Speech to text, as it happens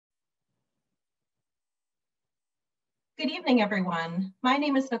Good evening, everyone. My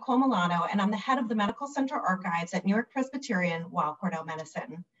name is Nicole Milano, and I'm the head of the Medical Center Archives at New York Presbyterian Weill Cornell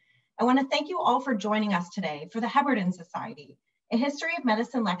Medicine. I want to thank you all for joining us today for the Heberden Society, a History of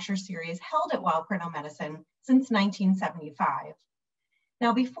Medicine lecture series held at Weill Cornell Medicine since 1975.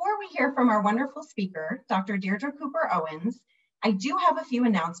 Now, before we hear from our wonderful speaker, Dr. Deirdre Cooper Owens, I do have a few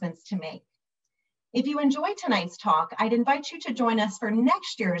announcements to make. If you enjoyed tonight's talk, I'd invite you to join us for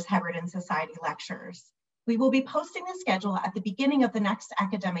next year's Heberden Society lectures. We will be posting the schedule at the beginning of the next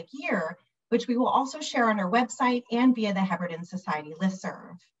academic year, which we will also share on our website and via the Heberden Society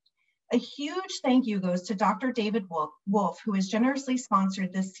listserv. A huge thank you goes to Dr. David Wolf, who has generously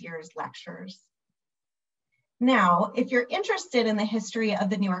sponsored this year's lectures. Now, if you're interested in the history of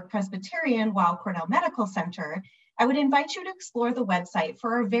the New York Presbyterian Weill Cornell Medical Center, I would invite you to explore the website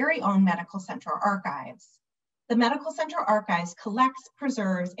for our very own Medical Center archives. The Medical Center Archives collects,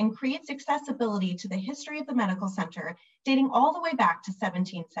 preserves, and creates accessibility to the history of the medical center dating all the way back to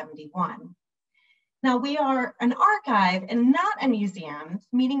 1771. Now, we are an archive and not a museum,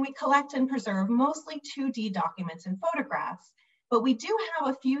 meaning we collect and preserve mostly 2D documents and photographs, but we do have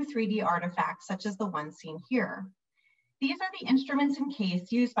a few 3D artifacts such as the one seen here. These are the instruments and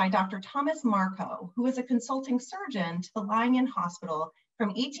case used by Dr. Thomas Marco, who was a consulting surgeon to the Lying-in Hospital from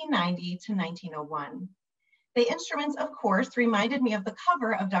 1890 to 1901. The instruments, of course, reminded me of the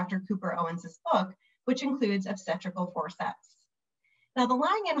cover of Dr. Cooper Owens' book, which includes obstetrical forceps. Now, the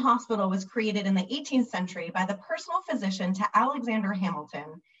Lying-in Hospital was created in the 18th century by the personal physician to Alexander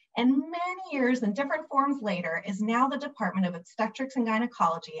Hamilton, and many years in different forms later is now the Department of Obstetrics and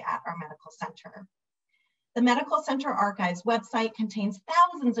Gynecology at our medical center. The Medical Center Archives website contains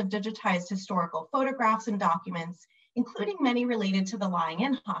thousands of digitized historical photographs and documents, including many related to the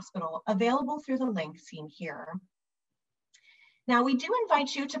Lying-in Hospital, available through the link seen here. Now, we do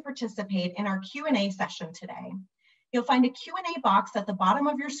invite you to participate in our Q&A session today. You'll find a Q&A box at the bottom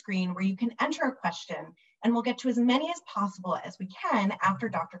of your screen where you can enter a question, and we'll get to as many as possible as we can after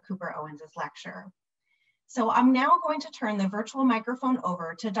Dr. Cooper Owens' lecture. So I'm now going to turn the virtual microphone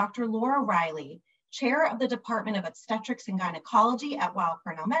over to Dr. Laura Riley, Chair of the Department of Obstetrics and Gynecology at Weill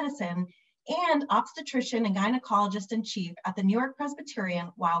Cornell Medicine, and obstetrician and gynecologist in chief at the New York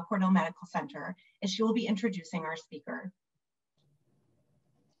Presbyterian Weill Cornell Medical Center, as she will be introducing our speaker.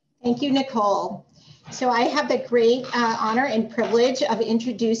 Thank you, Nicole. So I have the great honor and privilege of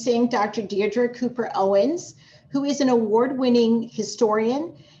introducing Dr. Deirdre Cooper Owens, who is an award-winning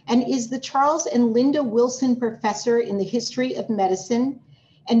historian and is the Charles and Linda Wilson Professor in the History of Medicine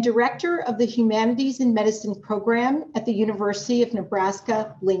and Director of the Humanities in Medicine program at the University of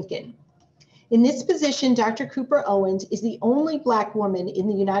Nebraska-Lincoln. In this position, Dr. Cooper Owens is the only Black woman in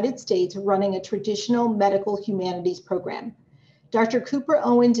the United States running a traditional medical humanities program. Dr. Cooper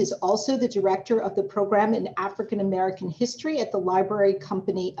Owens is also the director of the program in African American history at the Library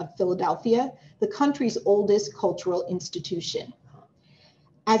Company of Philadelphia, the country's oldest cultural institution.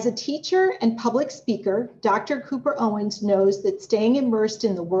 As a teacher and public speaker, Dr. Cooper Owens knows that staying immersed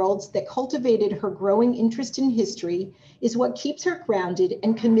in the worlds that cultivated her growing interest in history is what keeps her grounded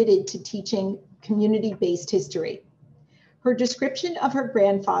and committed to teaching community-based history. Her description of her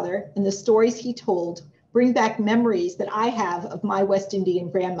grandfather and the stories he told bring back memories that I have of my West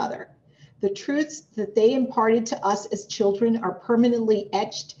Indian grandmother. The truths that they imparted to us as children are permanently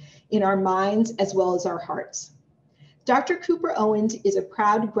etched in our minds as well as our hearts. Dr. Cooper Owens is a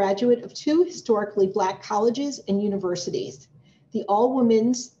proud graduate of two historically Black colleges and universities, the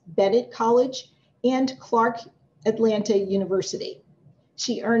all-women's Bennett College and Clark Atlanta University.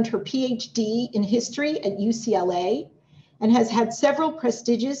 She earned her PhD in history at UCLA and has had several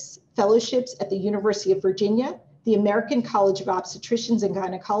prestigious fellowships at the University of Virginia, the American College of Obstetricians and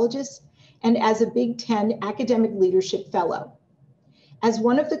Gynecologists, and as a Big Ten Academic Leadership Fellow. As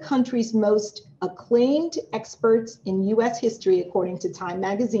one of the country's most acclaimed experts in US history, according to Time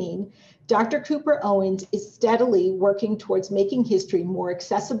magazine, Dr. Cooper Owens is steadily working towards making history more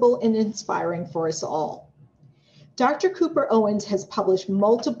accessible and inspiring for us all. Dr. Cooper Owens has published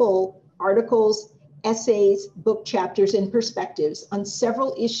multiple articles, essays, book chapters, and perspectives on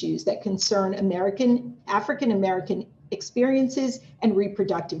several issues that concern African American experiences and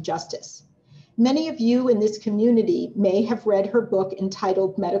reproductive justice. Many of you in this community may have read her book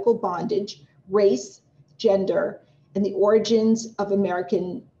entitled Medical Bondage, Race, Gender, and the Origins of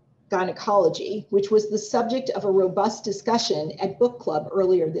American Gynecology, which was the subject of a robust discussion at book club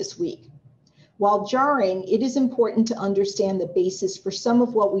earlier this week. While jarring, it is important to understand the basis for some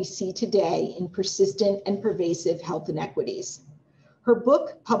of what we see today in persistent and pervasive health inequities. Her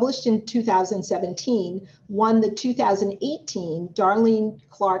book, published in 2017, won the 2018 Darlene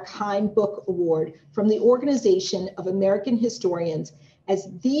Clark Heim Book Award from the Organization of American Historians as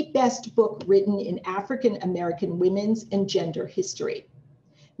the best book written in African American women's and gender history.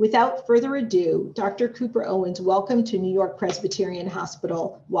 Without further ado, Dr. Cooper Owens, welcome to New York Presbyterian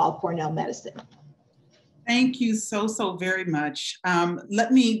Hospital, Weill Cornell Medicine. Thank you so very much.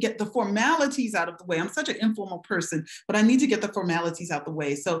 Let me get the formalities out of the way. I'm such an informal person, but I need to get the formalities out the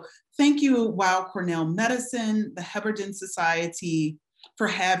way. So thank you, Weill Cornell Medicine, the Heberden Society, for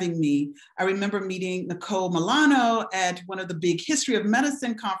having me. I remember meeting Nicole Milano at one of the big History of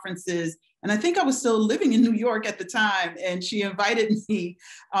Medicine conferences, and I think I was still living in New York at the time, and she invited me.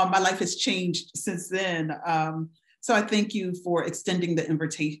 My life has changed since then. So I thank you for extending the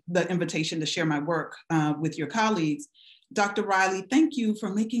invitation to share my work with your colleagues. Dr. Riley, thank you for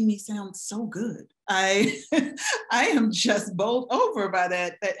making me sound so good. I am just bowled over by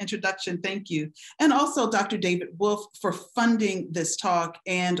that introduction. Thank you. And also Dr. David Wolf for funding this talk,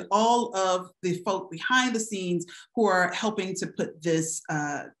 and all of the folk behind the scenes who are helping to put this,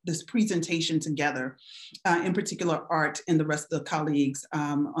 this presentation together, in particular Art and the rest of the colleagues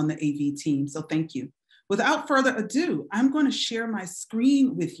on the AV team. So thank you. Without further ado, I'm going to share my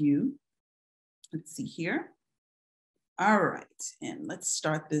screen with you. Let's see here. All right, and let's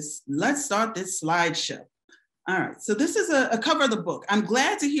start this slideshow. All right, so this is a cover of the book. I'm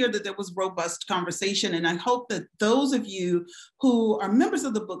glad to hear that there was robust conversation, and I hope that those of you who are members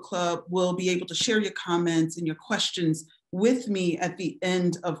of the book club will be able to share your comments and your questions with me at the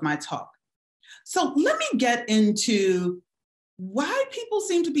end of my talk. So let me get into why people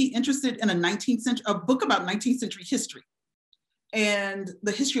seem to be interested in a book about 19th century history and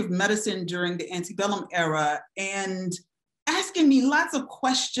the history of medicine during the antebellum era, and asking me lots of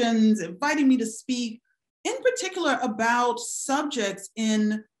questions, inviting me to speak, in particular about subjects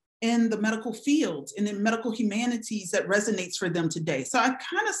in the medical fields and in medical humanities that resonates for them today. So I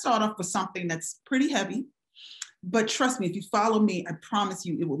kind of start off with something that's pretty heavy, but trust me, if you follow me, I promise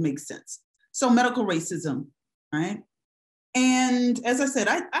you it will make sense. So medical racism, right? And as I said,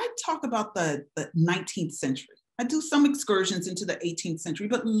 I talk about the 19th century. I do some excursions into the 18th century,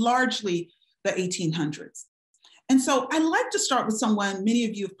 but largely the 1800s. And so I like to start with someone many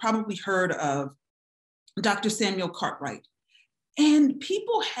of you have probably heard of, Dr. Samuel Cartwright. And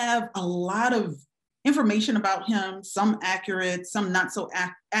people have a lot of information about him, some accurate, some not so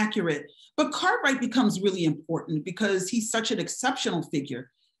accurate. But Cartwright becomes really important because he's such an exceptional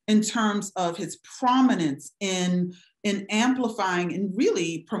figure in terms of his prominence in amplifying and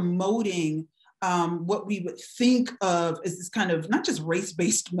really promoting what we would think of as this kind of not just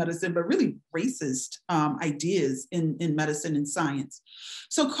race-based medicine, but really racist ideas in medicine and science.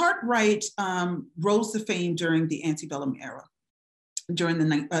 So Cartwright rose to fame during the antebellum era, during the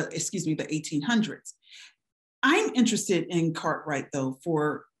 1800s. I'm interested in Cartwright though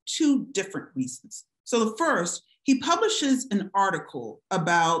for two different reasons. So the first, he publishes an article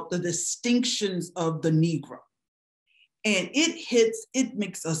about the distinctions of the Negro. And it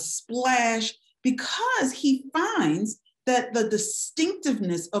makes a splash because he finds that the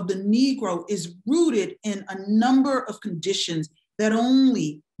distinctiveness of the Negro is rooted in a number of conditions that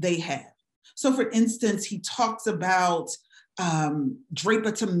only they have. So for instance, he talks about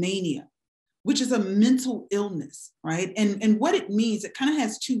drapetomania, which is a mental illness, right? And what it means, it kind of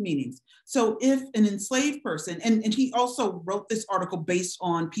has two meanings. So if an enslaved person, and he also wrote this article based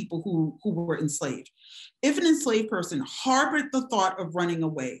on people who were enslaved. If an enslaved person harbored the thought of running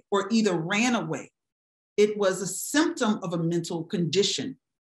away or either ran away, it was a symptom of a mental condition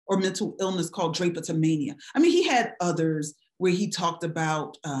or mental illness called drapetomania. I mean, he had others where he talked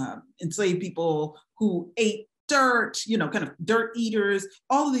about enslaved people who ate dirt, kind of dirt eaters,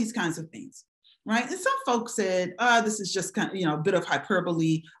 all of these kinds of things. Right. And some folks said, this is just kind of, a bit of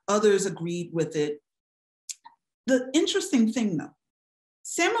hyperbole. Others agreed with it. The interesting thing, though,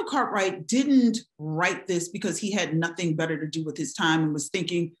 Samuel Cartwright didn't write this because he had nothing better to do with his time and was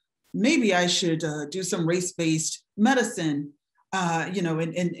thinking, maybe I should do some race-based medicine,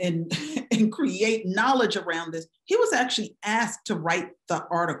 and create knowledge around this. He was actually asked to write the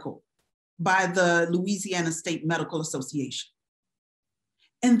article by the Louisiana State Medical Association.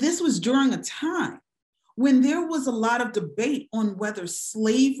 And this was during a time when there was a lot of debate on whether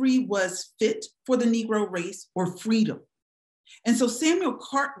slavery was fit for the Negro race or freedom. And so Samuel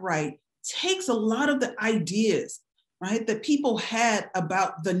Cartwright takes a lot of the ideas, right, that people had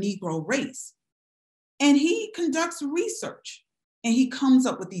about the Negro race, and he conducts research, and he comes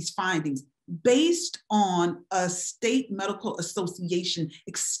up with these findings based on a state medical association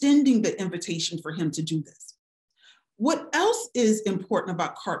extending the invitation for him to do this. What else is important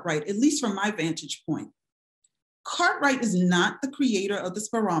about Cartwright, at least from my vantage point? Cartwright is not the creator of the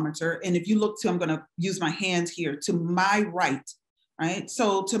spirometer. And if you look to, I'm going to use my hand here, to my right, right?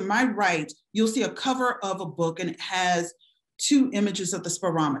 So to my right, you'll see a cover of a book, and it has two images of the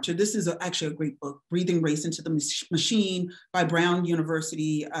spirometer. This is actually a great book, Breathing Race into the Machine by Brown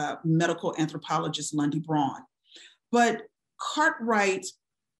University medical anthropologist Lundy Braun. But Cartwright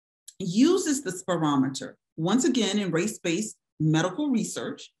uses the spirometer, once again in race-based medical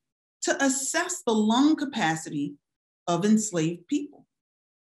research, to assess the lung capacity of enslaved people.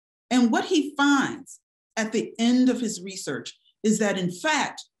 And what he finds at the end of his research is that, in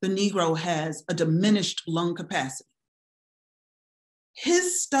fact, the Negro has a diminished lung capacity.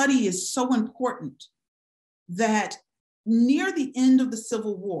 His study is so important that near the end of the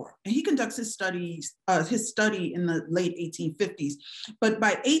Civil War, and he conducts his study in the late 1850s, but by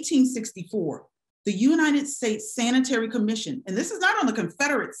 1864, the United States Sanitary Commission, and this is not on the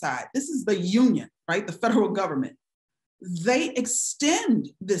Confederate side, this is the Union, right, the federal government, they extend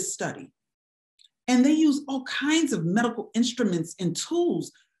this study. And they use all kinds of medical instruments and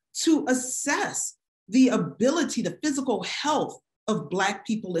tools to assess the ability, the physical health of Black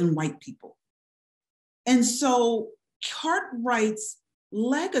people and white people. And so Cartwright's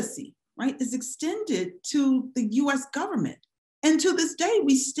legacy, right, is extended to the US government. And to this day,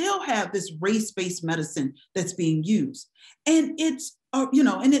 we still have this race-based medicine that's being used. And it's,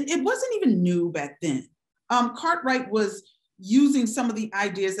 it wasn't even new back then. Cartwright was using some of the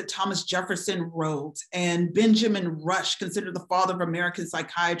ideas that Thomas Jefferson wrote and Benjamin Rush, considered the father of American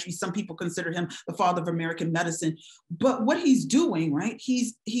psychiatry. Some people consider him the father of American medicine. But what he's doing, right,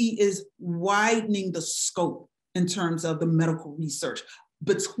 he is widening the scope in terms of the medical research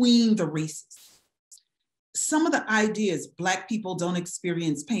between the races. Some of the ideas, Black people don't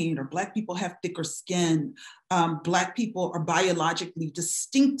experience pain, or Black people have thicker skin, Black people are biologically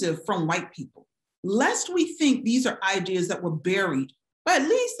distinctive from white people. Lest we think these are ideas that were buried by at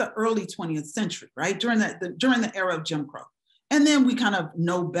least the early 20th century, right? During the era of Jim Crow. And then we kind of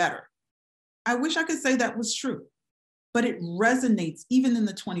know better. I wish I could say that was true, but it resonates even in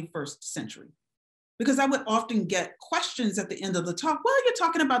the 21st century. Because I would often get questions at the end of the talk, well, you're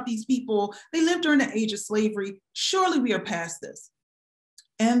talking about these people, they lived during the age of slavery, surely we are past this.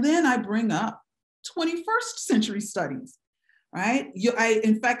 And then I bring up 21st century studies, right?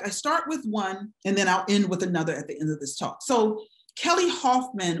 In fact, I start with one and then I'll end with another at the end of this talk. So Kelly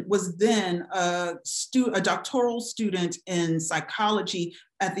Hoffman was then a doctoral student in psychology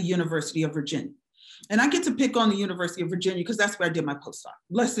at the University of Virginia. And I get to pick on the University of Virginia because that's where I did my postdoc,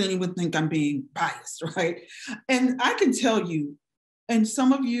 lest anyone think I'm being biased, right? And I can tell you, and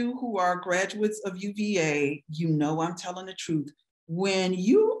some of you who are graduates of UVA, you know I'm telling the truth. When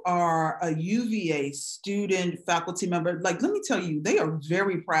you are a UVA student, faculty member, like, let me tell you, they are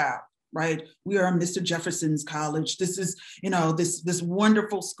very proud, right? We are Mr. Jefferson's college. This is, this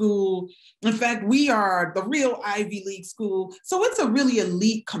wonderful school. In fact, we are the real Ivy League school. So it's a really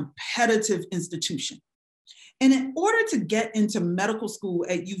elite, competitive institution. And in order to get into medical school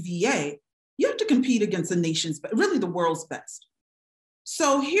at UVA, you have to compete against the nation's, but really the world's best.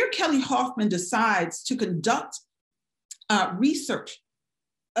 So here Kelly Hoffman decides to conduct research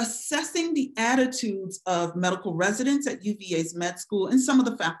assessing the attitudes of medical residents at UVA's med school and some of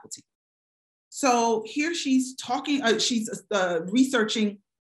the faculty. So here she's talking, she's researching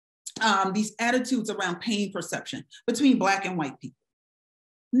these attitudes around pain perception between Black and white people.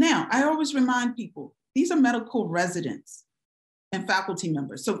 Now, I always remind people, these are medical residents and faculty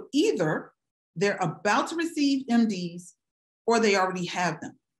members. So either they're about to receive MDs or they already have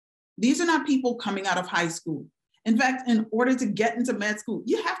them. These are not people coming out of high school. In fact, in order to get into med school,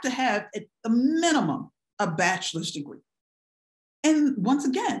 you have to have at the minimum a bachelor's degree. And once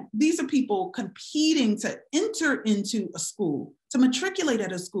again, these are people competing to enter into a school, to matriculate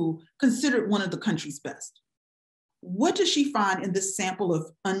at a school considered one of the country's best. What does she find in this sample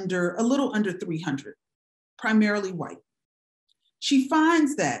of a little under 300, primarily white? She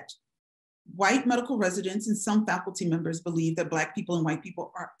finds that white medical residents and some faculty members believe that Black people and white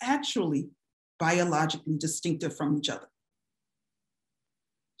people are actually biologically distinctive from each other.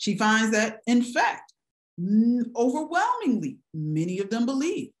 She finds that, in fact, overwhelmingly, many of them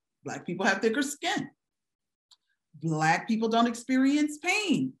believe Black people have thicker skin. Black people don't experience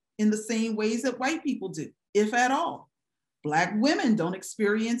pain in the same ways that white people do, if at all. Black women don't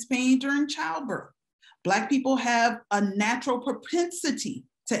experience pain during childbirth. Black people have a natural propensity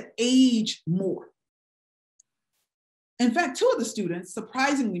to age more. In fact, two of the students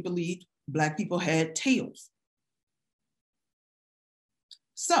surprisingly believed Black people had tails.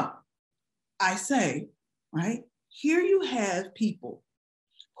 So I say, right, here you have people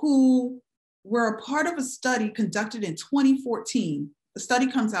who were a part of a study conducted in 2014. The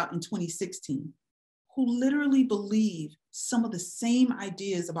study comes out in 2016, who literally believe some of the same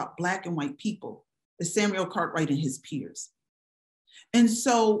ideas about Black and white people as Samuel Cartwright and his peers. And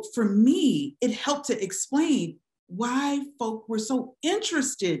so for me, it helped to explain why folk were so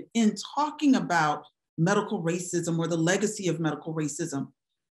interested in talking about medical racism or the legacy of medical racism,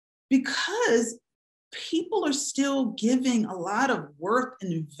 because people are still giving a lot of worth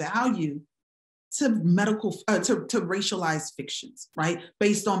and value to to racialized fictions, right?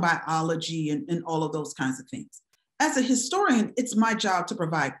 Based on biology and all of those kinds of things. As a historian, it's my job to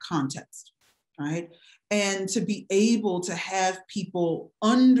provide context, right? And to be able to have people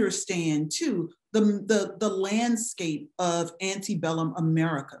understand too, the landscape of antebellum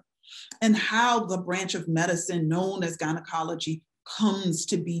America and how the branch of medicine known as gynecology comes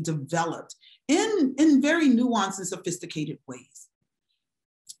to be developed in very nuanced and sophisticated ways.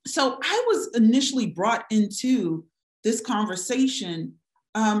 So I was initially brought into this conversation,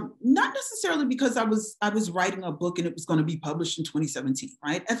 not necessarily because I was writing a book and it was going to be published in 2017,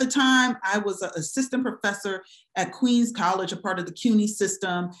 right? At the time, I was an assistant professor at Queens College, a part of the CUNY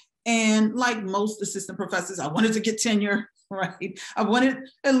system. And like most assistant professors, I wanted to get tenure, right? I wanted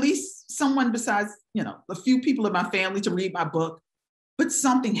at least someone besides, a few people in my family to read my book, but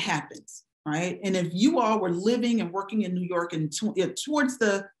something happens, right? And if you all were living and working in New York and towards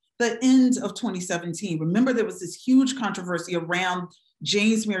the end of 2017, remember there was this huge controversy around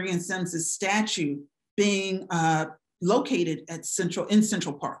James Marion Sims's statue being located in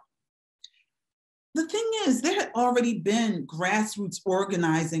Central Park. The thing is, there had already been grassroots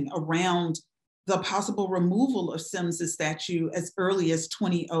organizing around the possible removal of Sims's statue as early as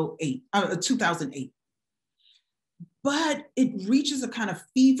 2008. But it reaches a kind of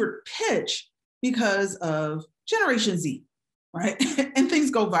fevered pitch because of Generation Z, right? And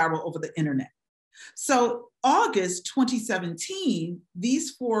things go viral over the internet. So August 2017,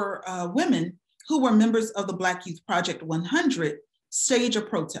 these four women who were members of the Black Youth Project 100 stage a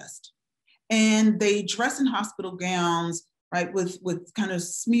protest. And they dress in hospital gowns, right, with kind of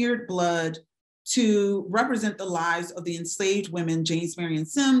smeared blood to represent the lives of the enslaved women James Marion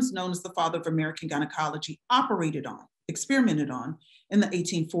Sims, known as the father of American gynecology, experimented on in the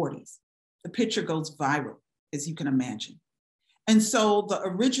 1840s. The picture goes viral, as you can imagine. And so the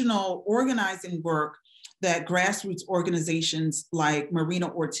original organizing work that grassroots organizations like Marina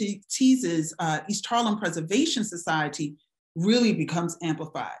Ortiz's East Harlem Preservation Society really becomes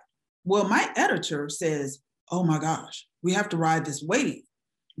amplified. Well, my editor says, oh my gosh, we have to ride this wave.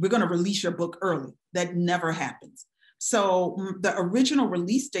 We're going to release your book early. That never happens. So the original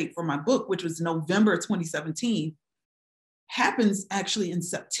release date for my book, which was November 2017, happens actually in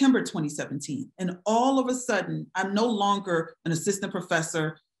September 2017. And all of a sudden, I'm no longer an assistant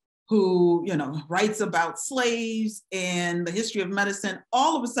professor who, writes about slaves and the history of medicine.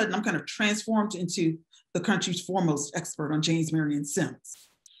 All of a sudden, I'm kind of transformed into the country's foremost expert on James Marion Sims.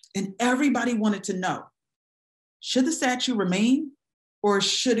 And everybody wanted to know, should the statue remain or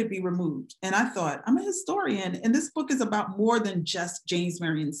should it be removed? And I thought, I'm a historian and this book is about more than just James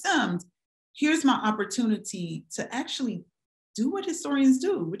Marion Sims. Here's my opportunity to actually do what historians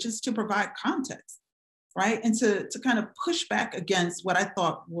do, which is to provide context, right? And to kind of push back against what I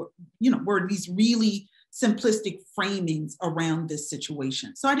thought were these really simplistic framings around this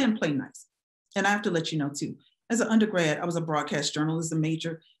situation. So I didn't play nice. And I have to let you know too, as an undergrad, I was a broadcast journalism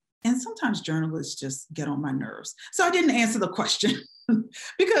major. And sometimes journalists just get on my nerves. So I didn't answer the question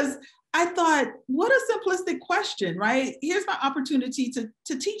because I thought, what a simplistic question, right? Here's my opportunity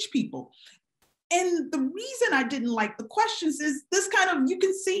to teach people. And the reason I didn't like the questions is this kind of, you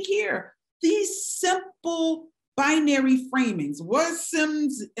can see here, these simple binary framings. Was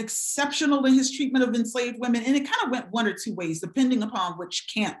Sims exceptional in his treatment of enslaved women? And it kind of went one or two ways, depending upon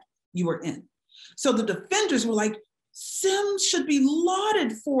which camp you were in. So the defenders were like, Sims should be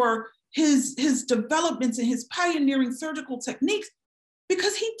lauded for his developments and his pioneering surgical techniques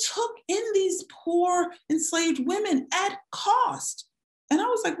because he took in these poor enslaved women at cost. And I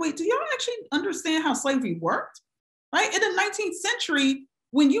was like, wait, do y'all actually understand how slavery worked? Right? In the 19th century,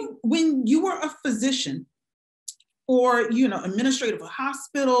 when you were a physician or administrator of a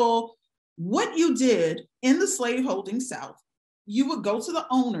hospital, what you did in the slaveholding South, you would go to the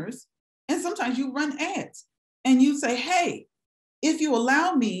owners and sometimes you run ads. And you say, hey, if you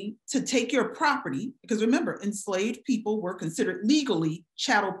allow me to take your property, because remember, enslaved people were considered legally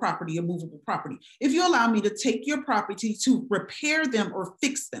chattel property, or movable property. If you allow me to take your property to repair them or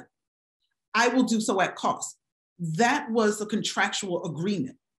fix them, I will do so at cost. That was a contractual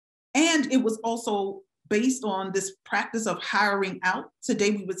agreement. And it was also based on this practice of hiring out.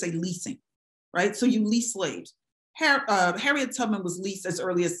 Today we would say leasing, right? So you lease slaves. Harriet Tubman was leased as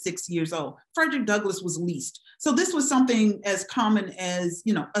early as 6 years old. Frederick Douglass was leased. So this was something as common as,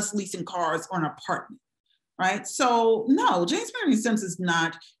 you know, us leasing cars or an apartment, right? So no, James Marion Sims is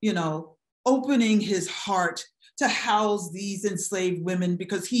not, you know, opening his heart to house these enslaved women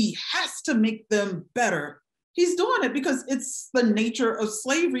because he has to make them better. He's doing it because it's the nature of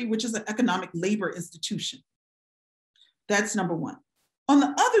slavery, which is an economic labor institution. That's number one. On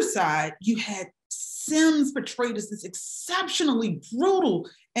the other side, you had Sims portrayed as this exceptionally brutal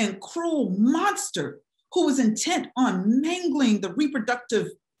and cruel monster who was intent on mangling the reproductive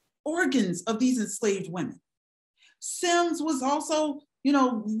organs of these enslaved women. Sims was also, you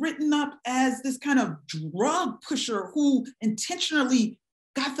know, written up as this kind of drug pusher who intentionally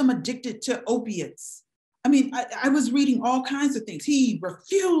got them addicted to opiates. I mean, I was reading all kinds of things. He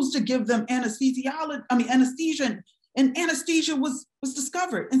refused to give them anesthesia, and anesthesia was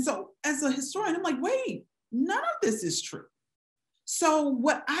discovered. And so as a historian, I'm like, wait, none of this is true. So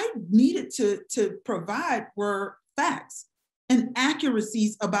what I needed to provide were facts and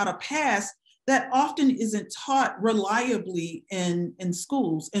accuracies about a past that often isn't taught reliably in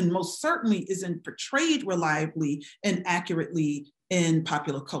schools, and most certainly isn't portrayed reliably and accurately in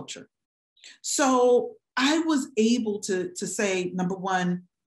popular culture. So I was able to say, number one,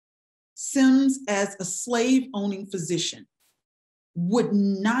 Sims as a slave-owning physician would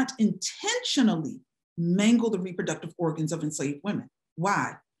not intentionally mangle the reproductive organs of enslaved women.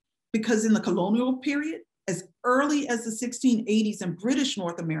 Why? Because in the colonial period, as early as the 1680s in British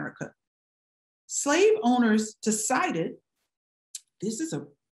North America, slave owners decided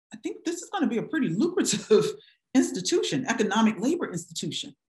I think this is going to be a pretty lucrative institution, economic labor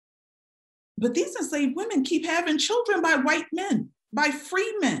institution. But these enslaved women keep having children by white men, by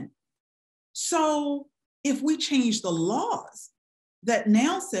free men. So if we change the laws that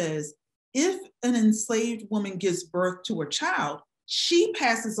now says, if an enslaved woman gives birth to a child, she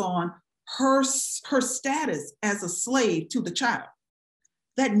passes on her status as a slave to the child.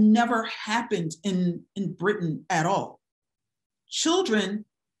 That never happened in Britain at all. Children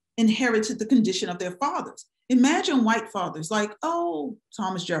inherited the condition of their fathers. Imagine white fathers like, oh,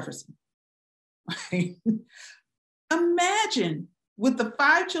 Thomas Jefferson. Right? Imagine with the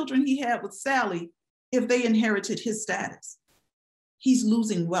 5 children he had with Sally, if they inherited his status. He's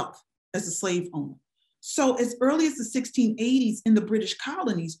losing wealth as a slave owner. So as early as the 1680s in the British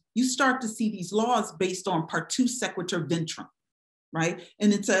colonies, you start to see these laws based on partu sequitur ventrum, right?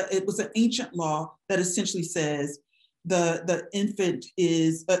 And it was an ancient law that essentially says the infant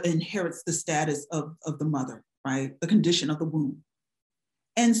inherits the status of the mother, right? The condition of the womb.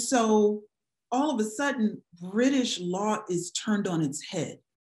 And so all of a sudden, British law is turned on its head.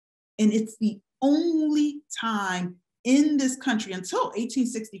 And it's the only time in this country until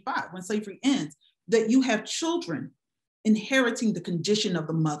 1865, when slavery ends, that you have children inheriting the condition of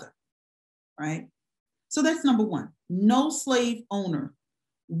the mother, right? So that's number one. No slave owner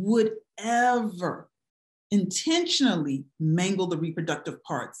would ever intentionally mangle the reproductive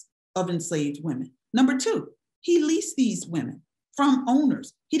parts of enslaved women. Number two, he leased these women from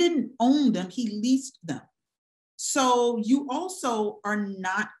owners. He didn't own them, he leased them. So you also are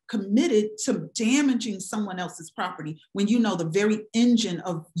not committed to damaging someone else's property when you know the very engine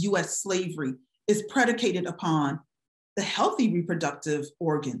of US slavery is predicated upon the healthy reproductive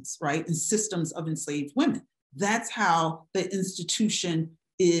organs, right, and systems of enslaved women. That's how the institution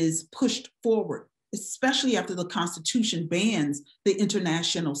is pushed forward, especially after the Constitution bans the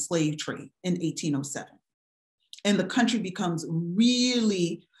international slave trade in 1807. And the country becomes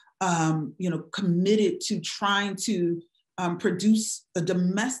really, committed to trying to produce a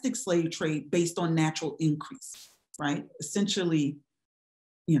domestic slave trade based on natural increase, right? Essentially,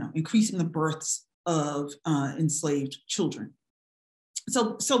 increasing the births of enslaved children.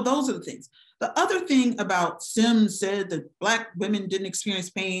 So those are the things. The other thing about Sims said that Black women didn't experience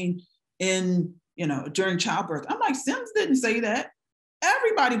pain during childbirth. I'm like, Sims didn't say that.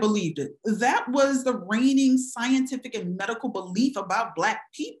 Everybody believed it. That was the reigning scientific and medical belief about Black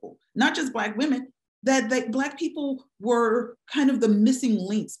people, not just Black women, that Black people were kind of the missing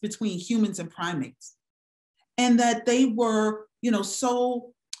links between humans and primates. And that they were,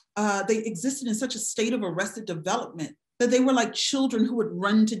 they existed in such a state of arrested development that they were like children who would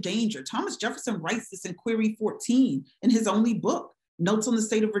run to danger. Thomas Jefferson writes this in Query 14 in his only book, Notes on the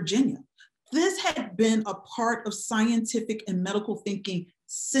State of Virginia. This had been a part of scientific and medical thinking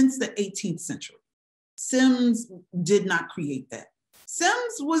since the 18th century. Sims did not create that.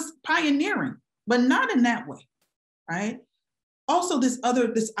 Sims was pioneering, but not in that way, right? also this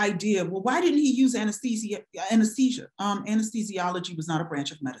idea, well, why didn't he use anesthesia? Anesthesiology was not a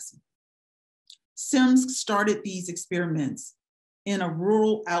branch of medicine. Sims started these experiments in a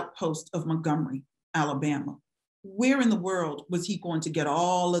rural outpost of Montgomery, Alabama. Where in the world was he going to get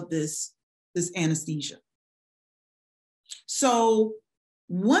all of this anesthesia? So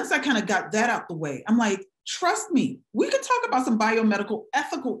once I kind of got that out the way, I'm like, trust me, we could talk about some biomedical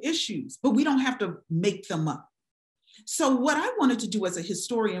ethical issues, but we don't have to make them up. So what I wanted to do as a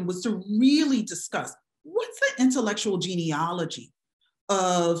historian was to really discuss what's the intellectual genealogy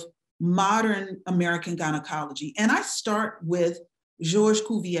of modern American gynecology. And I start with Georges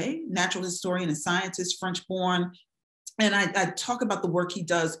Cuvier, natural historian and scientist, French-born. And I talk about the work he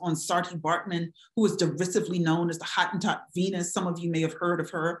does on Saartjie Baartman, who is derisively known as the Hottentot Venus. Some of you may have heard of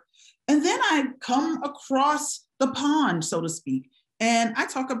her. And then I come across the pond, so to speak, and I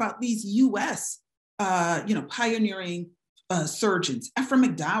talk about these US pioneering surgeons, Ephraim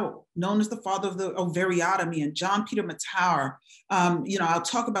McDowell, known as the father of the ovariotomy, and John Peter Mattauer. I'll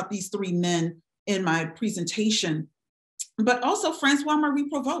talk about these three men in my presentation, but also Francois-Marie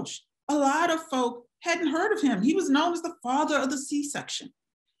Provost. A lot of folk hadn't heard of him. He was known as the father of the C-section.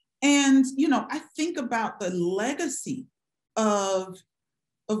 And, I think about the legacy of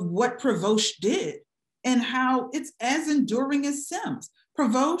what Provost did and how it's as enduring as Sims.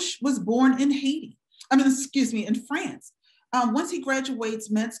 Provost was born in in France. Once he graduates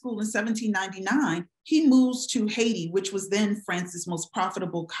med school in 1799, he moves to Haiti, which was then France's most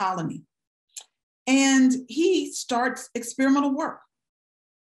profitable colony. And he starts experimental work,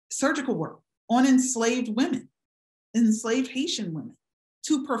 surgical work on enslaved women, enslaved Haitian women,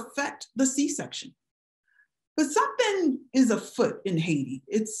 to perfect the C-section. But something is afoot in Haiti.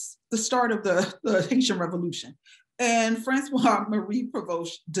 It's the start of the Haitian Revolution. And Francois-Marie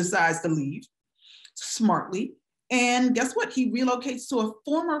Provost decides to leave smartly. And guess what? He relocates to a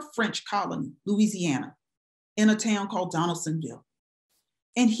former French colony, Louisiana, in a town called Donaldsonville.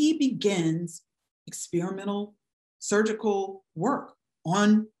 And he begins experimental surgical work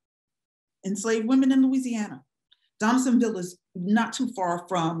on enslaved women in Louisiana. Donaldsonville is not too far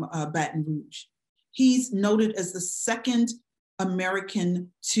from Baton Rouge. He's noted as the second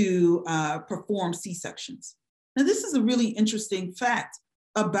American to perform C-sections. Now, this is a really interesting fact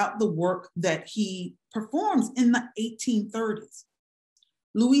about the work that he performs in the 1830s.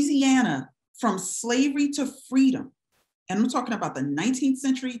 Louisiana, from slavery to freedom, and I'm talking about the 19th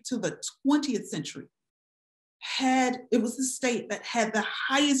century to the 20th century, it was the state that had the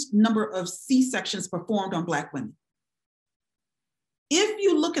highest number of C-sections performed on Black women. If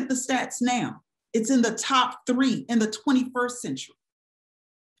you look at the stats now, it's in the top 3 in the 21st century.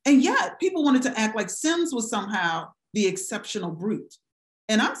 And yet people wanted to act like Sims was somehow the exceptional brute.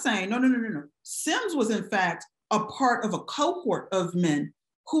 And I'm saying, no. Sims was in fact a part of a cohort of men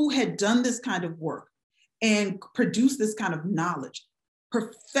who had done this kind of work and produced this kind of knowledge,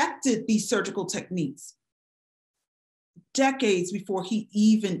 perfected these surgical techniques decades before he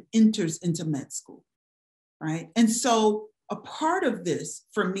even enters into med school, right? And so a part of this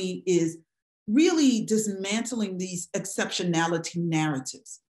for me is really dismantling these exceptionality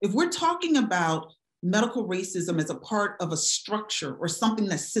narratives. If we're talking about medical racism as a part of a structure or something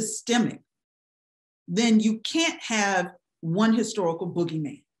that's systemic, then you can't have one historical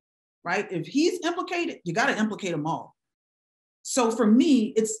boogeyman, right? If he's implicated, you got to implicate them all. So for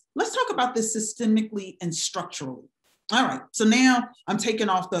me, let's talk about this systemically and structurally. All right, so now I'm taking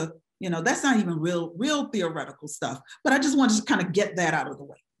off that's not even real theoretical stuff, but I just wanted to kind of get that out of the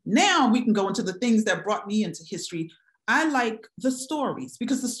way. Now we can go into the things that brought me into history. I like the stories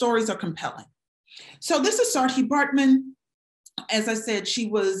because the stories are compelling. So this is Saartjie Baartman. As I said, she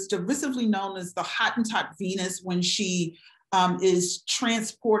was derisively known as the Hottentot Venus when she is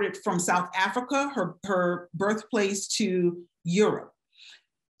transported from South Africa, her birthplace, to Europe.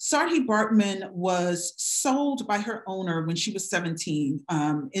 Saartjie Baartman was sold by her owner when she was 17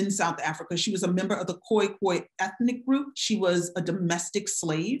 in South Africa. She was a member of the Khoi ethnic group. She was a domestic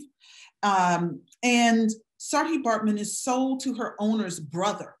slave. And Saartjie Baartman is sold to her owner's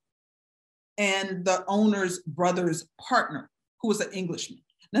brother and the owner's brother's partner, who was an Englishman.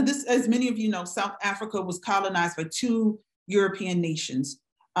 Now this, as many of you know, South Africa was colonized by 2 European nations,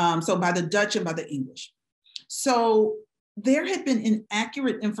 so by the Dutch and by the English. So there had been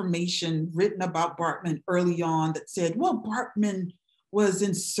inaccurate information written about Baartman early on that said, well, Baartman was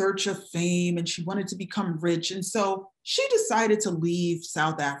in search of fame and she wanted to become rich. And so she decided to leave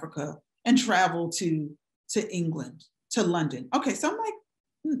South Africa and travel to England, to London. Okay, so I'm like,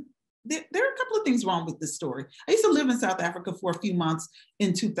 there are a couple of things wrong with this story. I used to live in South Africa for a few months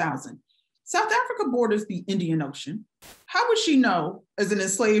in 2000. South Africa borders the Indian Ocean. How would she know, as an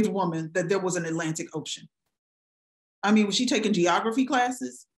enslaved woman, that there was an Atlantic Ocean? I mean, was she taking geography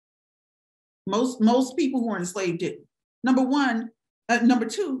classes? Most people who were enslaved didn't. Number one. Number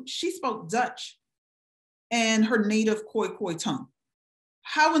two, she spoke Dutch and her native Khoi tongue.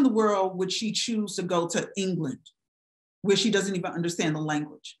 How in the world would she choose to go to England, where she doesn't even understand the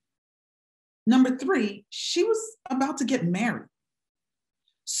language? Number three, she was about to get married.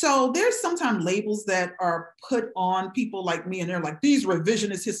 So there's sometimes labels that are put on people like me, and they're like, these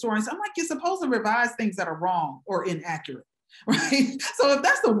revisionist historians. I'm like, you're supposed to revise things that are wrong or inaccurate, right? So if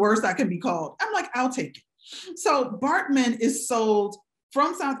that's the worst I can be called, I'm like, I'll take it. So Bartman is sold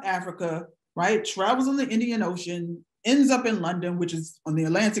from South Africa, right? Travels on the Indian Ocean, ends up in London, which is on the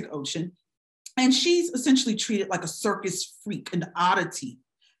Atlantic Ocean. And she's essentially treated like a circus freak, an oddity,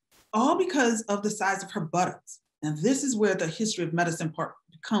 all because of the size of her buttocks. And this is where the history of medicine part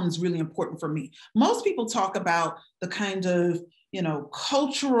becomes really important for me. Most people talk about the kind of,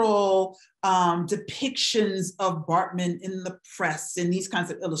 cultural depictions of Bartman in the press and these kinds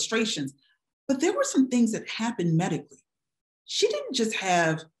of illustrations. But there were some things that happened medically. She didn't just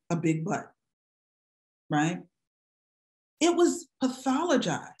have a big butt, right? It was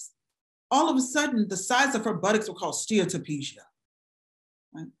pathologized. All of a sudden, the size of her buttocks were called steatopedia,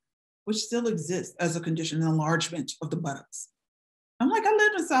 right? Which still exists as a condition, an enlargement of the buttocks. I'm like, I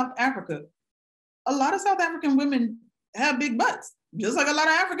lived in South Africa. A lot of South African women have big butts, just like a lot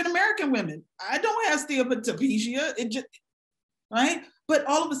of African American women. I don't have steatopedia, right? But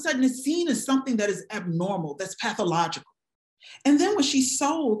all of a sudden it's seen as something that is abnormal, that's pathological. And then when she's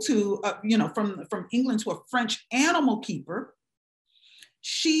sold to, from England to a French animal keeper,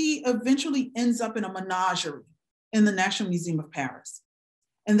 she eventually ends up in a menagerie in the National Museum of Paris.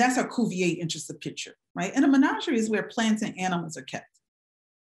 And that's how Cuvier enters the picture, right? And a menagerie is where plants and animals are kept.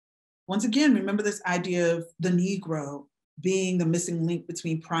 Once again, remember this idea of the Negro being the missing link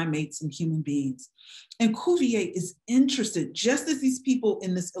between primates and human beings. And Cuvier is interested, just as these people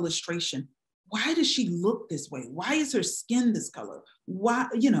in this illustration, why does she look this way? Why is her skin this color? Why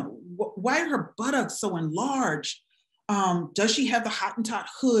are her buttocks so enlarged? Does she have the Hottentot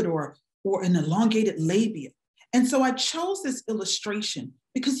hood or an elongated labia? And so I chose this illustration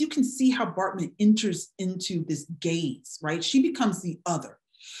because you can see how Bartman enters into this gaze, right? She becomes the other.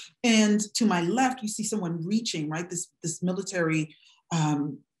 And to my left, you see someone reaching, right? This military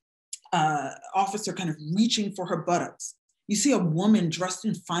officer kind of reaching for her buttocks. You see a woman dressed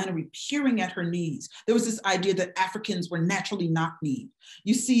in finery peering at her knees. There was this idea that Africans were naturally knock-kneed.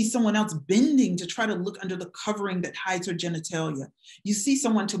 You see someone else bending to try to look under the covering that hides her genitalia. You see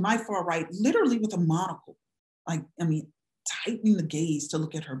someone to my far right, literally with a monocle, tightening the gaze to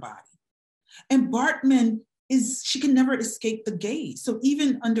look at her body. And Bartman she can never escape the gaze. So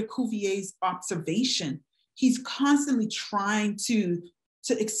even under Cuvier's observation, he's constantly trying to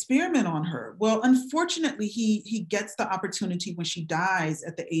experiment on her. Well, unfortunately, he gets the opportunity when she dies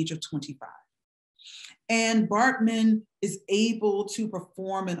at the age of 25. And Bartman is able to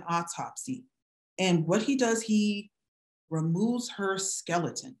perform an autopsy. And what he does, he removes her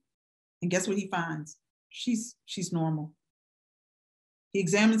skeleton. And guess what he finds? She's normal. He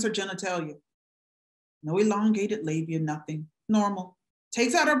examines her genitalia. No elongated labia, nothing. Normal.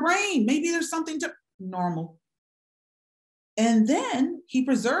 Takes out her brain. Maybe there's something to normal. And then he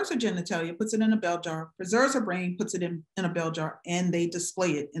preserves her genitalia, puts it in a bell jar, preserves her brain, puts it in a bell jar, and they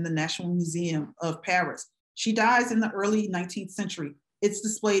display it in the National Museum of Paris. She dies in the early 19th century. It's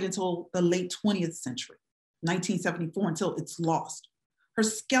displayed until the late 20th century, 1974, until it's lost. Her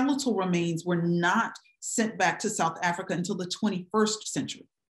skeletal remains were not sent back to South Africa until the 21st century.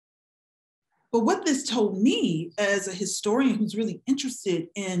 But what this told me as a historian who's really interested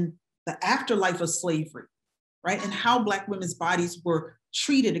in the afterlife of slavery, right? And how Black women's bodies were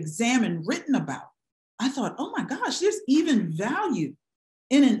treated, examined, written about. I thought, oh my gosh, there's even value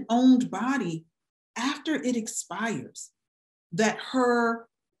in an owned body after it expires, that her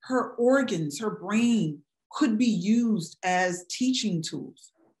organs, her brain could be used as teaching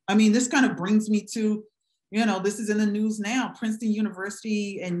tools. I mean, this kind of brings me to, this is in the news now, Princeton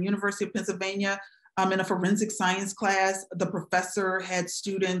University and University of Pennsylvania, in a forensic science class, the professor had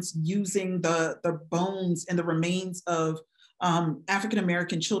students using the bones and the remains of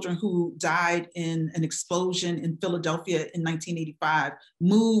African-American children who died in an explosion in Philadelphia in 1985.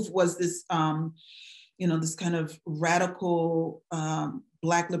 MOVE was this, this kind of radical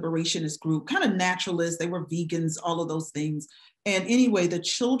Black liberationist group, kind of naturalists, they were vegans, all of those things. And anyway, the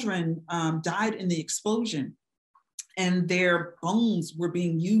children died in the explosion and their bones were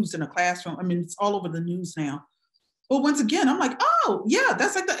being used in a classroom. I mean, it's all over the news now. But once again, I'm like, oh yeah,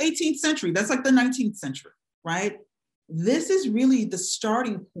 that's like the 18th century. That's like the 19th century, right? This is really the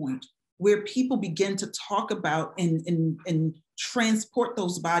starting point where people begin to talk about and transport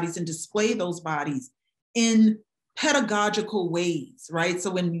those bodies and display those bodies in pedagogical ways, right?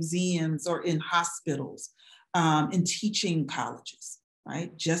 So in museums or in hospitals, in teaching colleges,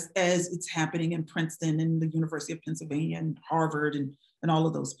 right? Just as it's happening in Princeton and the University of Pennsylvania and Harvard and all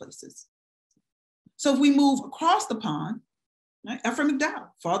of those places. So if we move across the pond, right, Ephraim McDowell,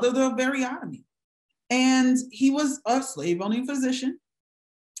 father of the variotomy, and he was a slave-owning physician,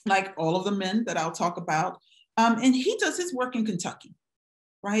 like all of the men that I'll talk about. And he does his work in Kentucky,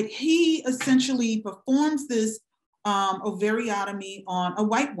 right? He essentially performs this ovariotomy on a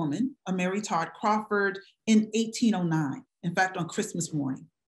white woman, a Mary Todd Crawford, in 1809, in fact, on Christmas morning.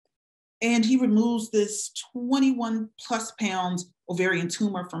 And he removes this 21 plus pounds ovarian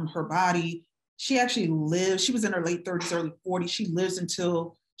tumor from her body. She actually lives, she was in her late 30s, early 40s. She lives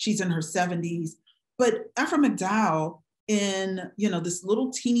until she's in her 70s. But Ephraim McDowell in, this little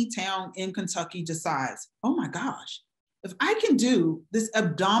teeny town in Kentucky decides, oh my gosh, if I can do this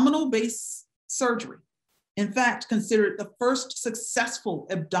abdominal-based surgery, in fact, considered the first successful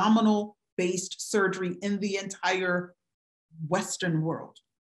abdominal-based surgery in the entire Western world,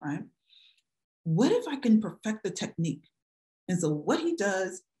 right? What if I can perfect the technique? And so what he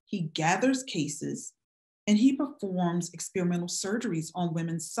does, he gathers cases and he performs experimental surgeries on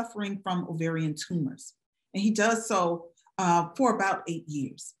women suffering from ovarian tumors. And he does so for about 8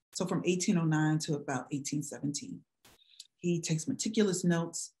 years. So from 1809 to about 1817. He takes meticulous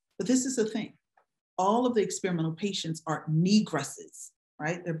notes, but this is the thing. All of the experimental patients are negresses,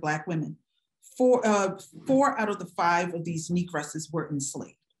 right? They're Black women. Four out of the 5 of these negresses were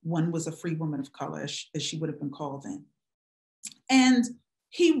enslaved. One was a free woman of color, as she would have been called then. And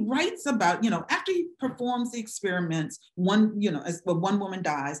he writes about, after he performs the experiments, one woman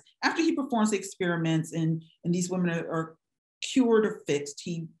dies. After he performs the experiments and these women are cured or fixed,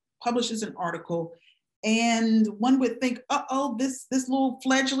 he publishes an article. And one would think, this little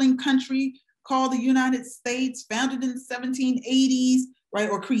fledgling country called the United States, founded in the 1780s, right,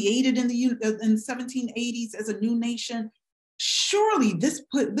 or created in the 1780s as a new nation. Surely this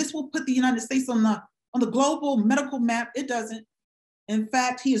will put the United States on the global medical map. It doesn't. In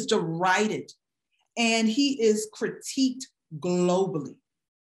fact, he is derided and he is critiqued globally.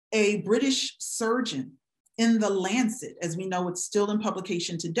 A British surgeon in the Lancet, as we know it's still in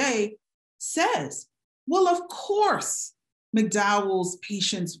publication today, says, well, of course, McDowell's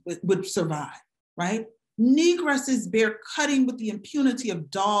patients would survive, right? Negresses bear cutting with the impunity of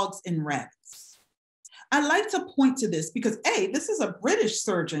dogs and rabbits. I like to point to this because this is a British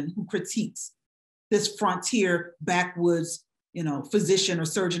surgeon who critiques this frontier backwoods, physician or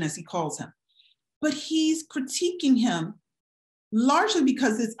surgeon, as he calls him. But he's critiquing him largely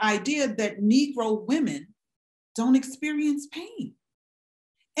because this idea that Negro women don't experience pain.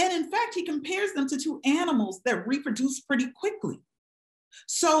 And in fact, he compares them to 2 animals that reproduce pretty quickly.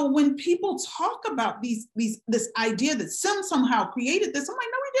 So when people talk about this idea that somehow created this, I'm like,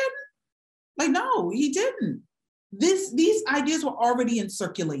 no, he didn't. Like, no, he didn't. These ideas were already in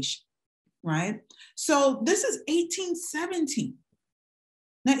circulation, right? So this is 1817.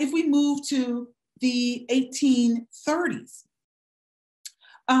 Now, if we move to the 1830s,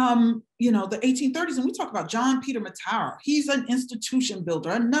 the 1830s, and we talk about John Peter Matauer. He's an institution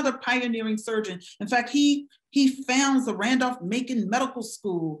builder, another pioneering surgeon. In fact, he founds the Randolph-Macon Medical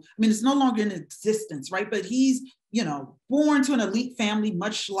School. I mean, it's no longer in existence, right? But he's, born to an elite family,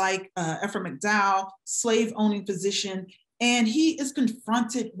 much like Ephraim McDowell, slave-owning physician. And he is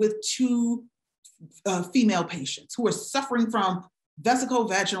confronted with 2 female patients who are suffering from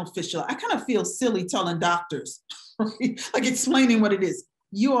vesicovaginal fistula. I kind of feel silly telling doctors, right? Like explaining what it is.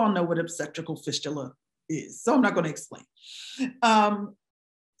 You all know what obstetrical fistula is, so I'm not going to explain.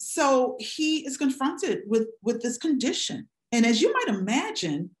 So he is confronted with this condition. And as you might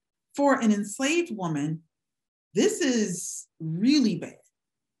imagine, for an enslaved woman, this is really bad.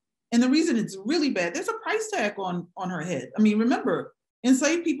 And the reason it's really bad, there's a price tag on her head. I mean, remember,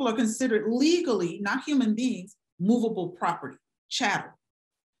 enslaved people are considered legally, not human beings, movable property, chattel.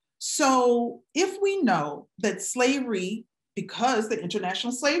 So if we know that slavery, because the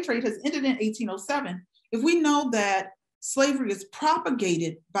international slave trade has ended in 1807, if we know that slavery is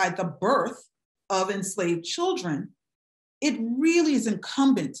propagated by the birth of enslaved children, it really is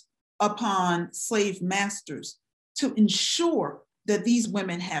incumbent upon slave masters to ensure that these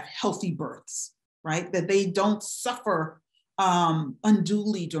women have healthy births, right? That they don't suffer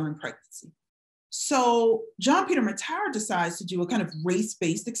unduly during pregnancy. So John Peter Matauer decides to do a kind of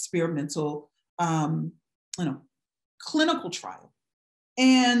race-based experimental clinical trial.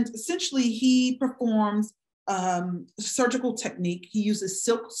 And essentially he performs surgical technique. He uses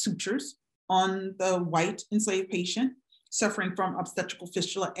silk sutures on the white enslaved patient suffering from obstetrical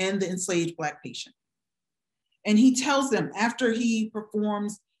fistula and the enslaved Black patient. And he tells them after he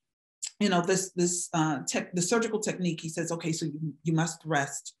performs, the surgical technique, he says, okay, so you must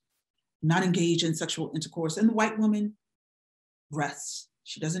rest, not engage in sexual intercourse. And the white woman rests.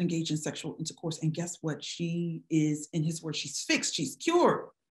 She doesn't engage in sexual intercourse. And guess what? She is, in his words, she's fixed, she's cured.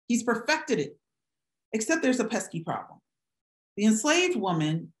 He's perfected it. Except there's a pesky problem. The enslaved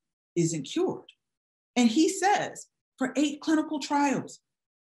woman isn't cured. And he says, for 8 clinical trials,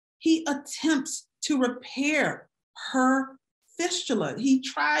 he attempts to repair her fistula. He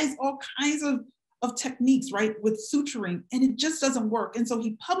tries all kinds of techniques, right, with suturing, and it just doesn't work. And so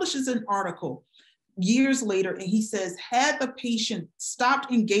he publishes an article years later, and he says, had the patient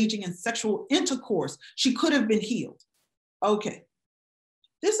stopped engaging in sexual intercourse, she could have been healed. Okay.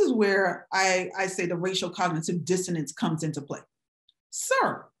 This is where I say the racial cognitive dissonance comes into play.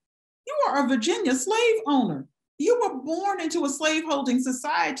 Sir, you are a Virginia slave owner. You were born into a slaveholding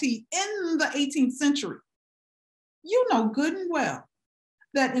society in the 18th century. You know good and well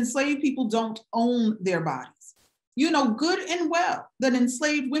that enslaved people don't own their bodies. You know good and well that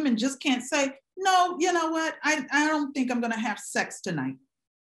enslaved women just can't say, no, you know what, I don't think I'm gonna have sex tonight,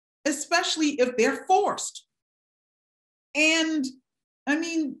 especially if they're forced. And I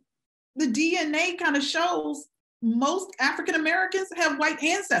mean, the DNA kind of shows most African Americans have white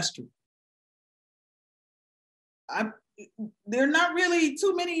ancestry. There are not really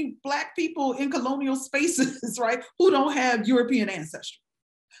too many Black people in colonial spaces, right, who don't have European ancestry.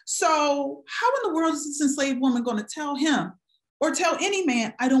 So how in the world is this enslaved woman going to tell him or tell any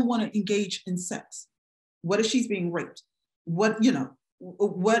man, I don't want to engage in sex? What if she's being raped? What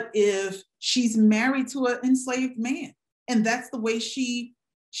if she's married to an enslaved man? And that's the way she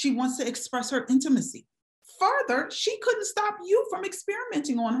wants to express her intimacy. Further, she couldn't stop you from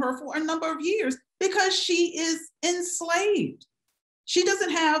experimenting on her for a number of years because she is enslaved. She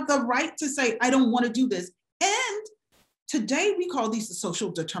doesn't have the right to say, I don't want to do this. And today we call these the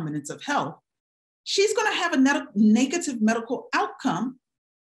social determinants of health. She's going to have a negative medical outcome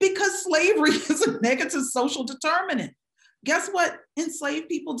because slavery is a negative social determinant. Guess what enslaved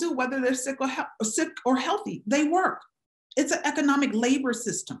people do, whether they're sick or healthy? They work. It's an economic labor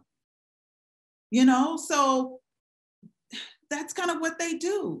system. So that's kind of what they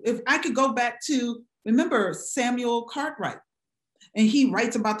do. If I could go back to, remember Samuel Cartwright, and he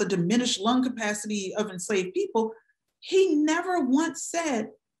writes about the diminished lung capacity of enslaved people. He never once said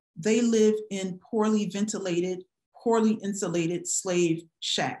they live in poorly ventilated, poorly insulated slave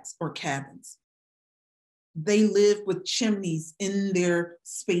shacks or cabins. They live with chimneys in their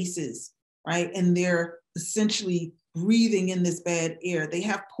spaces, right? And they're essentially breathing in this bad air. They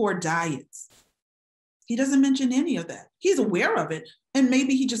have poor diets. He doesn't mention any of that. He's aware of it, and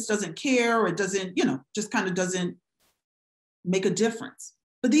maybe he just doesn't care, or it doesn't, just kind of doesn't make a difference.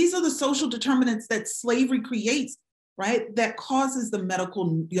 But these are the social determinants that slavery creates, right? That causes the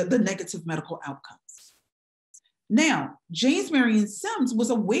negative medical outcomes. Now, James Marion Sims was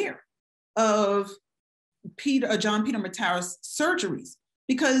aware of John Peter Matara's surgeries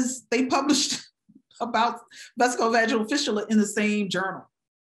because they published about vesicovaginal fistula in the same journal.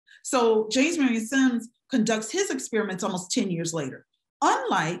 So James Marion Sims conducts his experiments almost 10 years later.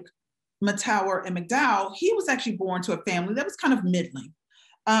 Unlike Matower and McDowell, he was actually born to a family that was kind of middling.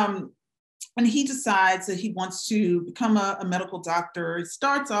 And he decides that he wants to become a medical doctor. He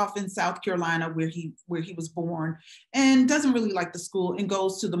starts off in South Carolina where he was born and doesn't really like the school and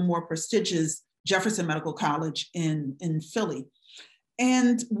goes to the more prestigious Jefferson Medical College in Philly.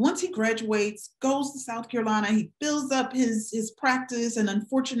 And once he graduates, goes to South Carolina, he builds up his practice, and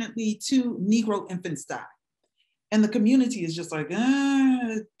unfortunately 2 Negro infants die. And the community is just like,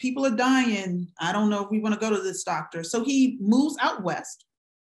 people are dying. I don't know if we want to go to this doctor. So he moves out west,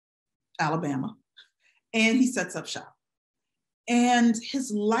 Alabama, and he sets up shop. And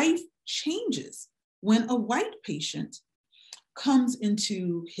his life changes when a white patient comes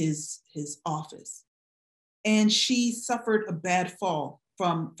into his office. And she suffered a bad fall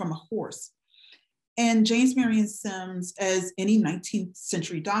from a horse. And James Marion Sims, as any 19th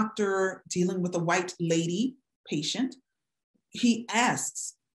century doctor dealing with a white lady patient, he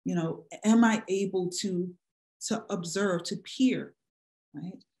asks, am I able to observe, to peer,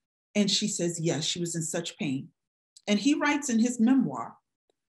 right? And she says, yes, she was in such pain. And he writes in his memoir,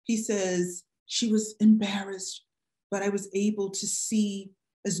 he says, she was embarrassed, but I was able to see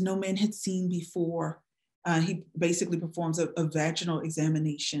as no man had seen before. He basically performs a vaginal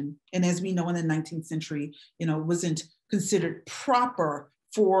examination. And as we know, in the 19th century, wasn't considered proper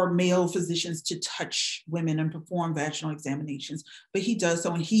for male physicians to touch women and perform vaginal examinations, but he does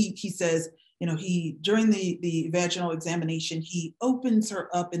so. And he says, during the vaginal examination, he opens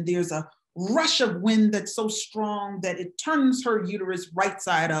her up and there's a rush of wind that's so strong that it turns her uterus right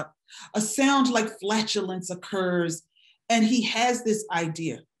side up. A sound like flatulence occurs. And he has this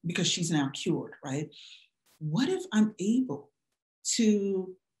idea, because she's now cured, right? What if I'm able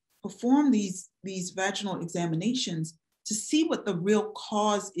to perform these vaginal examinations to see what the real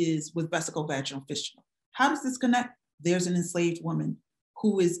cause is with vesicovaginal fistula? How does this connect? There's an enslaved woman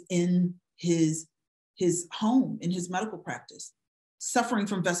who is in his home, in his medical practice, suffering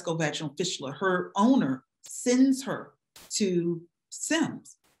from vesicovaginal fistula. Her owner sends her to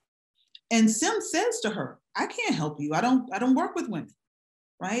Sims. And Sims says to her, I can't help you. I don't work with women,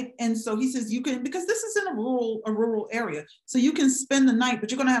 right? And so he says, you can, because this is in a rural area, so you can spend the night, but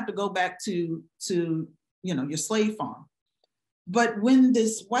you're gonna have to go back to your slave farm. But when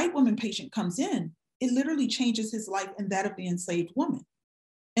this white woman patient comes in, it literally changes his life and that of the enslaved woman.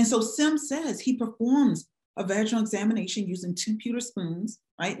 And so Sims says he performs a vaginal examination using 2 pewter spoons,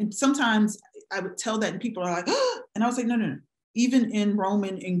 right? And sometimes I would tell that and people are like, oh, and I was like, no. Even in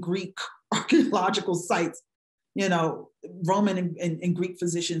Roman and Greek archaeological sites, Roman and Greek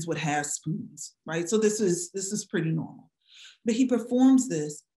physicians would have spoons, right? So this is pretty normal. But he performs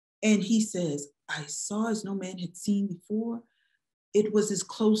this and he says, I saw as no man had seen before. It was as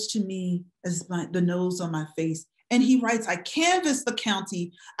close to me as the nose on my face. And he writes, I canvassed the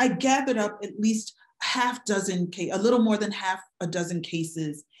county. I gathered up at least a little more than half a dozen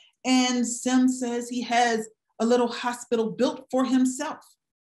cases. And Sims says he has a little hospital built for himself.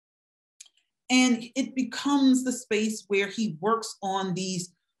 And it becomes the space where he works on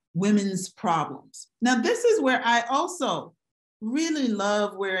these women's problems. Now, this is where I also really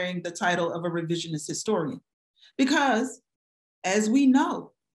love wearing the title of a revisionist historian, because as we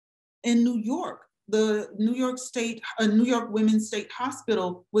know, in New York, the New York Women's State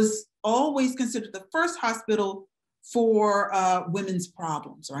Hospital was always considered the first hospital for women's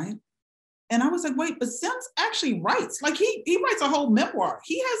problems, right? And I was like, wait, but Sims actually writes, like he writes a whole memoir.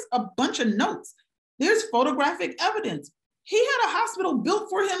 He has a bunch of notes. There's photographic evidence. He had a hospital built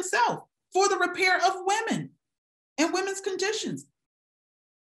for himself for the repair of women and women's conditions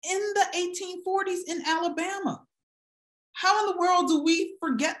in the 1840s in Alabama. How in the world do we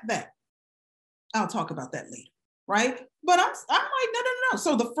forget that? I'll talk about that later, right? But I'm like, no.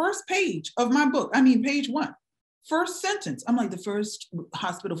 So the first page of my book, page 1, first sentence, I'm like, the first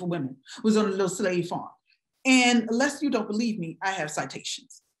hospital for women was on a little slave farm. And lest you don't believe me, I have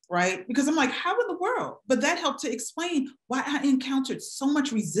citations, right? Because I'm like, how in the world? But that helped to explain why I encountered so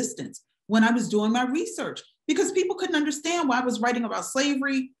much resistance when I was doing my research, because people couldn't understand why I was writing about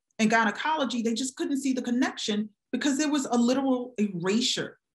slavery and gynecology. They just couldn't see the connection, because there was a literal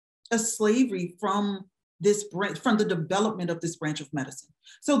erasure of slavery from the development of this branch of medicine.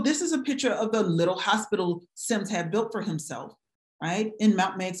 So this is a picture of the little hospital Sims had built for himself, right? In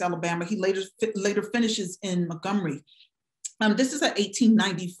Mount Meigs, Alabama. He later finishes in Montgomery. This is an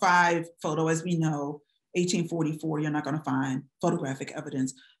 1895 photo. As we know, 1844, you're not gonna find photographic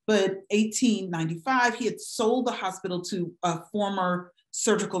evidence, but 1895, he had sold the hospital to a former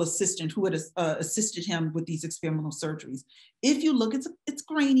surgical assistant who had assisted him with these experimental surgeries. If you look, it's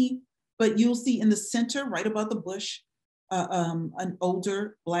grainy, but you'll see in the center, right above the bush, an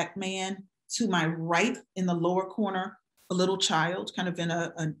older Black man. To my right, in the lower corner, a little child, kind of in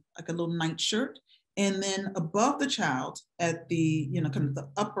a little nightshirt. And then above the child, at the kind of the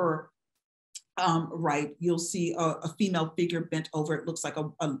upper right, you'll see a female figure bent over. It looks like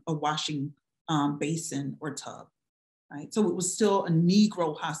a washing basin or tub. Right? So it was still a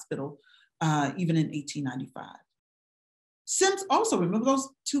Negro hospital, even in 1895. Sims also, remember those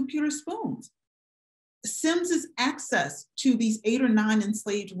 2 pewter spoons? Sims's access to these 8 or 9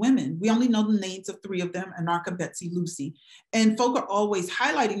 enslaved women, we only know the names of 3 of them, Anarcha, Betsy, Lucy, and folk are always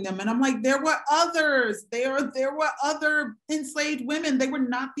highlighting them. And I'm like, there were others. There were other enslaved women. They were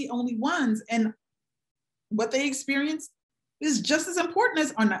not the only ones. And what they experienced is just as important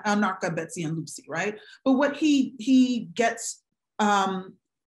as Anarcha, Betsy, and Lucy, right? But what he gets, thanks,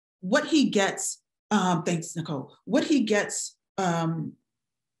 Nicole, what he gets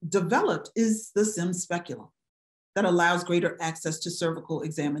developed is the Sims speculum that allows greater access to cervical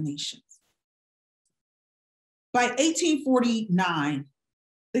examinations. By 1849,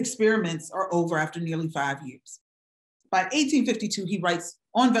 the experiments are over after nearly 5 years. By 1852, he writes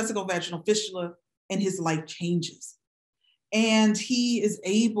on vesicovaginal fistula and his life changes. And he is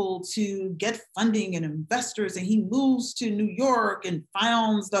able to get funding and investors, and he moves to New York and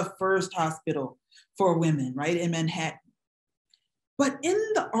founds the first hospital for women, right, in Manhattan. But in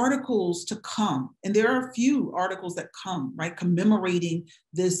the articles to come, and there are a few articles that come, right, commemorating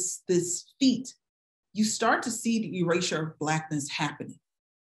this feat, you start to see the erasure of Blackness happening.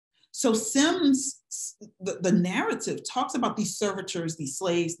 So Sims, the narrative talks about these servitors, these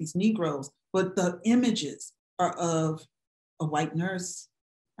slaves, these Negroes, but the images are of a white nurse,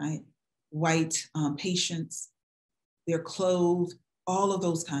 right? White patients, they're clothed, all of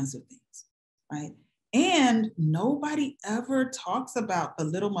those kinds of things, right? And nobody ever talks about the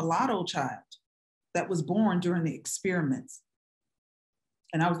little mulatto child that was born during the experiments.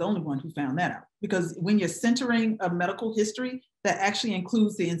 And I was the only one who found that out, because when you're centering a medical history that actually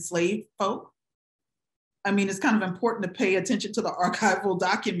includes the enslaved folk, I mean, it's kind of important to pay attention to the archival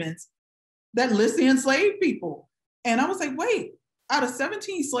documents that list the enslaved people. And I was like, wait, out of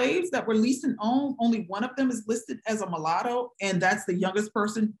 17 slaves that were leased and owned, only one of them is listed as a mulatto, and that's the youngest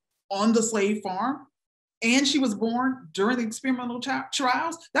person on the slave farm. And she was born during the experimental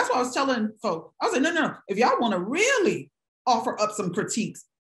trials. That's what I was telling folks. I was like, no. If y'all want to really offer up some critiques,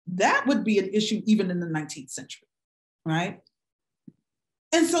 that would be an issue even in the 19th century, right?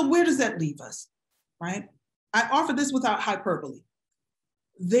 And so where does that leave us, right? I offer this without hyperbole.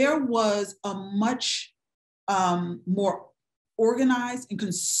 There was a much more organized and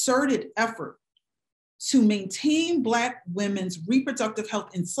concerted effort to maintain Black women's reproductive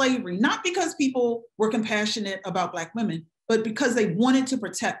health in slavery, not because people were compassionate about Black women, but because they wanted to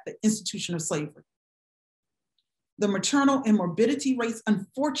protect the institution of slavery. The maternal and morbidity rates,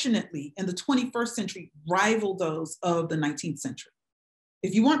 unfortunately, in the 21st century rival those of the 19th century.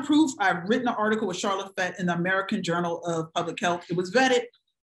 If you want proof, I've written an article with Charlotte Fett in the American Journal of Public Health. It was vetted,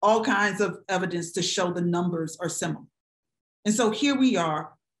 all kinds of evidence to show the numbers are similar. And so here we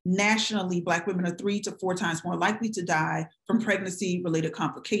are, nationally, Black women are 3 to 4 times more likely to die from pregnancy-related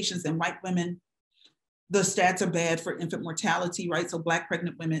complications than white women. The stats are bad for infant mortality, right? So Black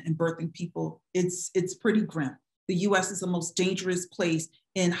pregnant women and birthing people, it's pretty grim. The US is the most dangerous place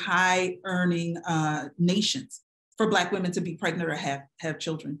in high-earning nations for Black women to be pregnant or have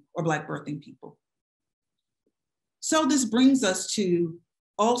children, or Black birthing people. So this brings us to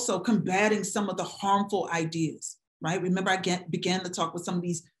also combating some of the harmful ideas, right? Remember, I began to talk with some of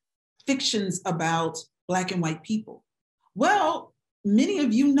these fictions about Black and white people. Well, many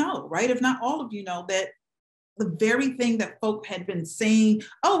of you know, right? If not all of you know, that the very thing that folk had been saying,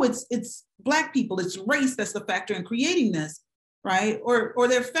 oh, it's Black people, it's race that's the factor in creating this, right? Or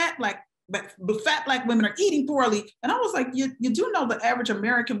they're fat Black women are eating poorly. And I was like, you do know the average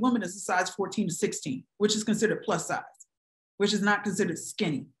American woman is a size 14 to 16, which is considered plus size, which is not considered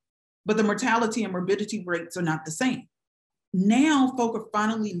skinny. But the mortality and morbidity rates are not the same. Now, folk are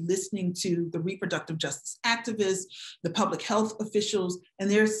finally listening to the reproductive justice activists, the public health officials, and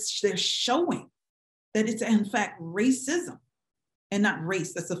they're showing that it's in fact racism and not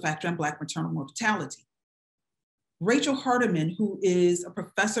race that's a factor in Black maternal mortality. Rachel Hardiman, who is a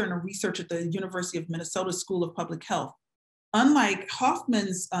professor and a researcher at the University of Minnesota School of Public Health, unlike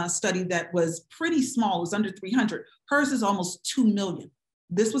Hoffman's study that was pretty small, it was under 300, hers is almost 2 million.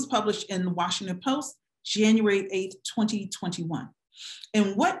 This was published in the Washington Post, January 8th, 2021.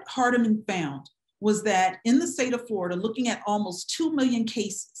 And what Hardiman found was that in the state of Florida, looking at almost 2 million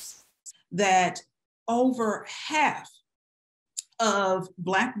cases, that over half of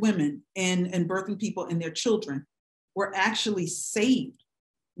Black women and birthing people and their children were actually saved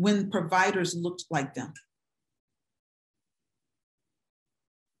when providers looked like them.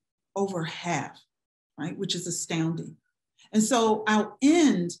 Over half, right? Which is astounding. And so I'll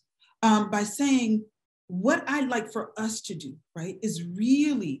end by saying what I'd like for us to do, right, is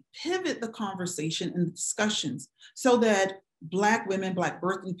really pivot the conversation and the discussions so that Black women, Black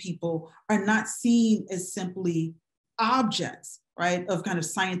birthing people are not seen as simply objects, right, of kind of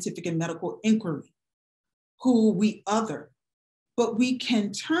scientific and medical inquiry, who we other, but we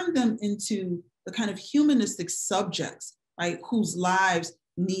can turn them into the kind of humanistic subjects, right, whose lives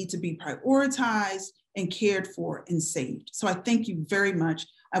need to be prioritized and cared for and saved. So I thank you very much.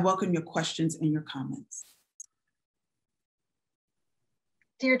 I welcome your questions and your comments.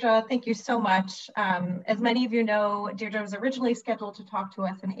 Deirdre, thank you so much. As many of you know, Deirdre was originally scheduled to talk to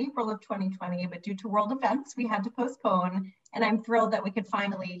us in April of 2020, but due to world events, we had to postpone. And I'm thrilled that we could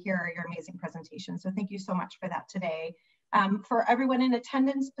finally hear your amazing presentation. So thank you so much for that today. For everyone in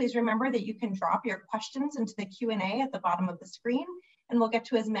attendance, please remember that you can drop your questions into the Q&A at the bottom of the screen, and we'll get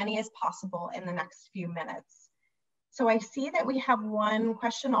to as many as possible in the next few minutes. So I see that we have one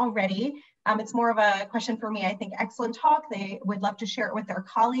question already. It's more of a question for me. I think excellent talk. They would love to share it with their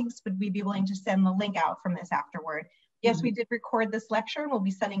colleagues. Would we be willing to send the link out from this afterward? Yes, we did record this lecture and we'll be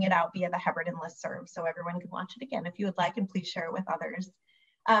sending it out via the Heberden listserv, so everyone can watch it again if you would like, and please share it with others.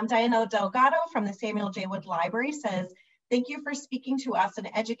 Diana Delgado from the Samuel J. Wood Library says, thank you for speaking to us and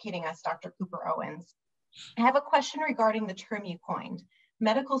educating us, Dr. Cooper Owens. I have a question regarding the term you coined,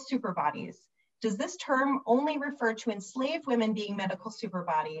 medical super bodies. Does this term only refer to enslaved women being medical super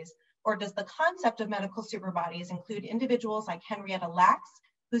bodies, or does the concept of medical super bodies include individuals like Henrietta Lacks,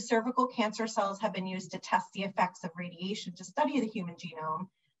 whose cervical cancer cells have been used to test the effects of radiation to study the human genome,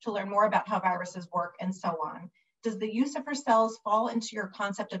 to learn more about how viruses work, and so on? Does the use of her cells fall into your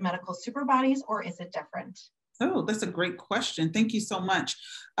concept of medical super bodies, or is it different? Oh, that's a great question. Thank you so much.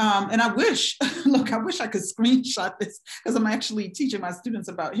 And I wish, look, I wish I could screenshot this because I'm actually teaching my students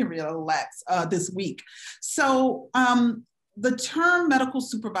about Henrietta Lacks this week. So the term medical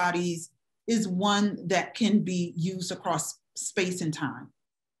super bodies is one that can be used across space and time,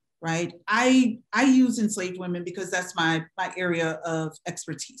 right? I use enslaved women because that's my area of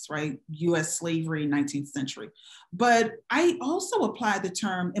expertise, right? US slavery, 19th century. But I also apply the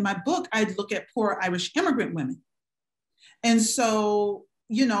term, in my book, I look at poor Irish immigrant women. And so,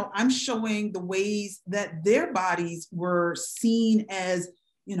 you know, I'm showing the ways that their bodies were seen as,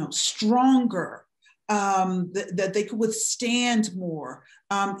 you know, stronger, that they could withstand more.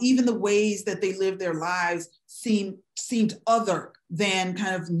 Even the ways that they lived their lives seemed other than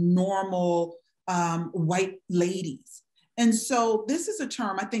kind of normal white ladies. And so this is a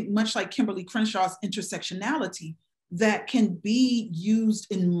term, I think, much like Kimberly Crenshaw's intersectionality, that can be used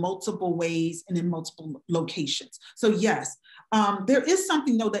in multiple ways and in multiple locations. So yes, there is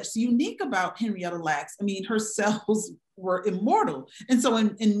something though that's unique about Henrietta Lacks. I mean, her cells were immortal. And so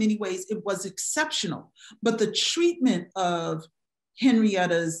in many ways it was exceptional, but the treatment of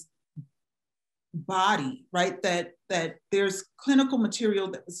Henrietta's body, right? That there's clinical material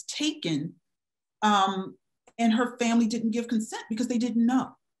that was taken and her family didn't give consent because they didn't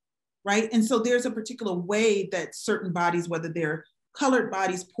know, right? And so there's a particular way that certain bodies, whether they're colored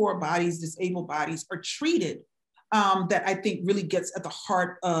bodies, poor bodies, disabled bodies, are treated that I think really gets at the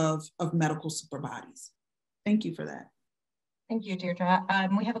heart of medical super bodies. Thank you for that. Thank you, Deirdre.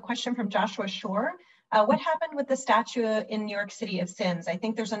 We have a question from Joshua Shore. What happened with the statue in New York City of Sims? I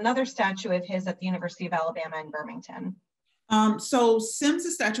think there's another statue of his at the University of Alabama in Birmingham. So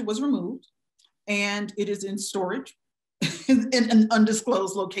Sims' statue was removed and it is in storage in an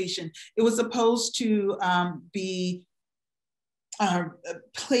undisclosed location. It was supposed to be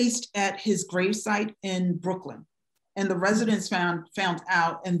placed at his gravesite in Brooklyn. And the residents found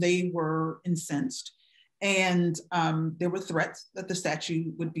out and they were incensed. And there were threats that the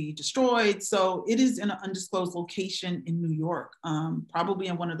statue would be destroyed. So it is in an undisclosed location in New York, probably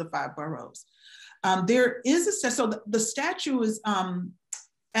in one of the 5 boroughs. There is so the statue is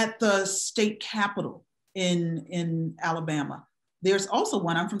at the state capitol in Alabama. There's also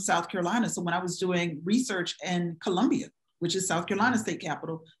one, I'm from South Carolina. So when I was doing research in Columbia, which is South Carolina state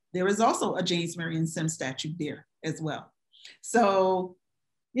capitol, there is also a James Marion Sims statue there as well. So,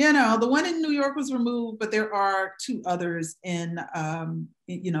 you know, the one in New York was removed, but there are 2 others in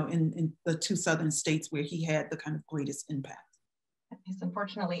the 2 southern states where he had the kind of greatest impact. He's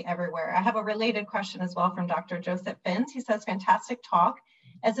unfortunately everywhere. I have a related question as well from Dr. Joseph Fins. He says, fantastic talk.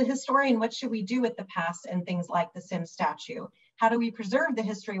 As a historian, what should we do with the past and things like the Sims statue? How do we preserve the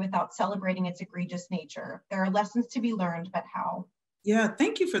history without celebrating its egregious nature? There are lessons to be learned, but how? Yeah,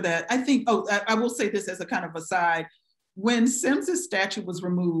 thank you for that. I think, I will say this as a kind of aside. When Sims' statue was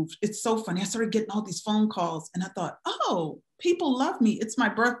removed, it's so funny. I started getting all these phone calls and I thought, oh, people love me. It's my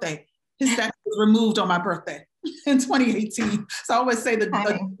birthday. His statue was removed on my birthday in 2018. So I always say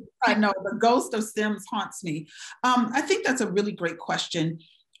I know the ghost of Sims haunts me. I think that's a really great question.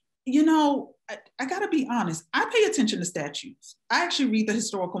 You know, I gotta be honest, I pay attention to statues. I actually read the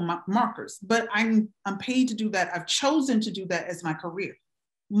historical markers, but I'm paid to do that. I've chosen to do that as my career.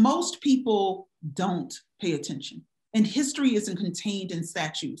 Most people don't pay attention. And history isn't contained in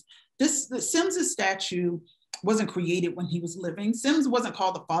statues. Sims' statue wasn't created when he was living. Sims wasn't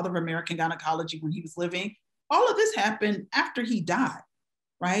called the father of American gynecology when he was living. All of this happened after he died,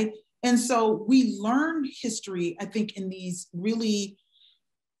 right? And so we learn history, I think, in these really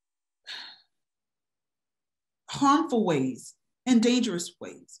harmful ways and dangerous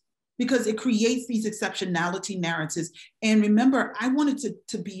ways, because it creates these exceptionality narratives. And remember, I wanted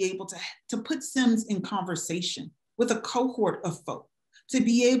to be able to put Sims in conversation with a cohort of folk, to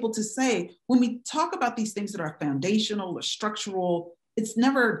be able to say, when we talk about these things that are foundational or structural, it's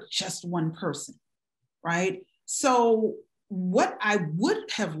never just one person, right? So what I would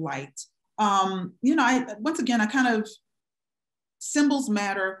have liked, once again, I kind of, symbols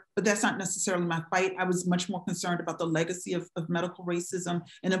matter, but that's not necessarily my fight. I was much more concerned about the legacy of medical racism,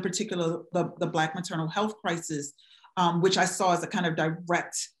 and in particular, the Black maternal health crisis, which I saw as a kind of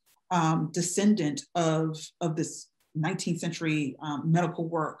direct descendant of this 19th century medical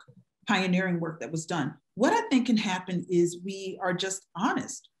work, pioneering work that was done. What I think can happen is we are just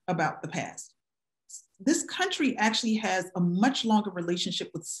honest about the past. This country actually has a much longer relationship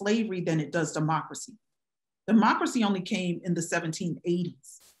with slavery than it does democracy. Democracy only came in the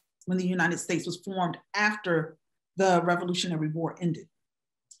 1780s when the United States was formed after the Revolutionary War ended.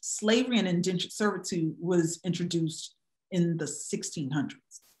 Slavery and indentured servitude was introduced in the 1600s.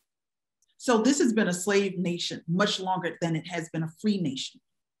 So this has been a slave nation much longer than it has been a free nation.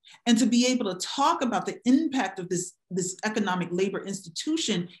 And to be able to talk about the impact of this economic labor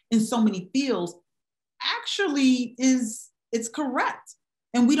institution in so many fields actually it's correct.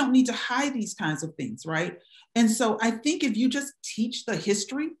 And we don't need to hide these kinds of things, right? And so I think if you just teach the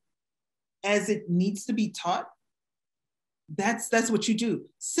history as it needs to be taught, that's what you do.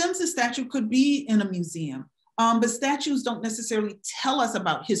 Sims' statue could be in a museum, but statues don't necessarily tell us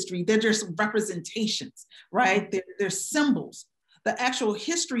about history. They're just representations, right? They're symbols. The actual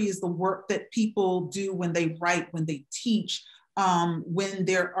history is the work that people do when they write, when they teach, when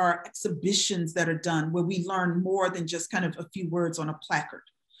there are exhibitions that are done, where we learn more than just kind of a few words on a placard.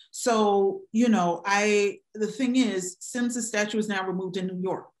 So, the thing is, Sims' statue is now removed in New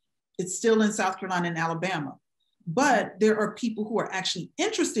York. It's still in South Carolina and Alabama. But there are people who are actually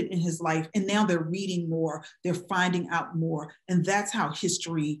interested in his life, and now they're reading more, they're finding out more. And that's how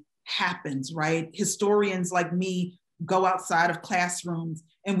history happens, right? Historians like me go outside of classrooms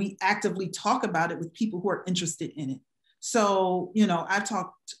and we actively talk about it with people who are interested in it. So, I've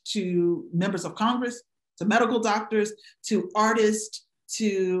talked to members of Congress, to medical doctors, to artists,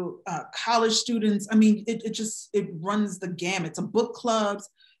 to college students. I mean, it runs the gamut, to book clubs.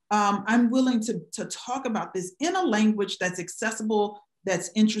 I'm willing to talk about this in a language that's accessible, that's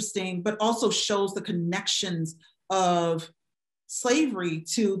interesting, but also shows the connections of slavery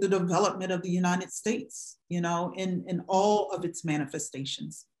to the development of the United States, in all of its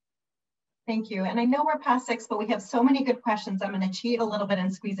manifestations. Thank you. And I know we're past 6, but we have so many good questions. I'm going to cheat a little bit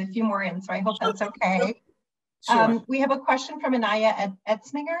and squeeze a few more in, so I hope that's okay. Sure. We have a question from Anaya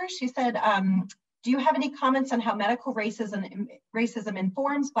Etzminger. She said, do you have any comments on how medical racism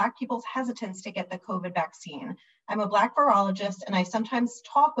informs Black people's hesitance to get the COVID vaccine? I'm a Black virologist, and I sometimes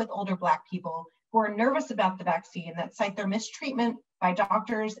talk with older Black people who are nervous about the vaccine that cite their mistreatment by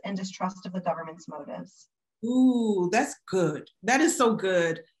doctors and distrust of the government's motives. Ooh, that's good. That is so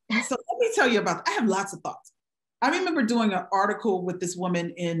good. So let me tell you about, I have lots of thoughts. I remember doing an article with this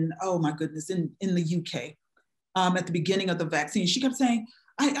woman in, oh my goodness, in the UK at the beginning of the vaccine. She kept saying,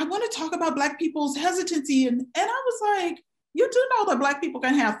 I want to talk about Black people's hesitancy. And I was like, you do know that Black people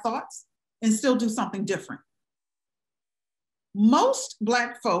can have thoughts and still do something different. Most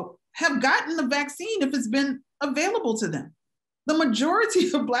Black folk have gotten the vaccine if it's been available to them. The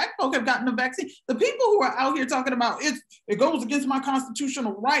majority of Black folk have gotten the vaccine. The people who are out here talking about it goes against my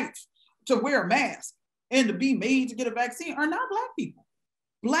constitutional right to wear a mask and to be made to get a vaccine are not Black people.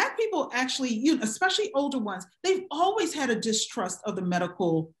 Black people actually, especially older ones, they've always had a distrust of the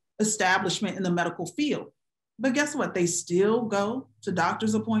medical establishment in the medical field. But guess what? They still go to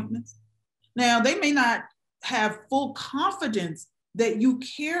doctor's appointments. Now, they may not have full confidence that you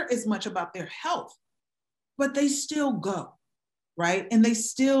care as much about their health, but they still go, right? And they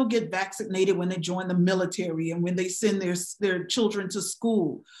still get vaccinated when they join the military and when they send their children to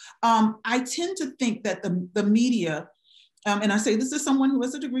school. I tend to think that the media, and I say this is someone who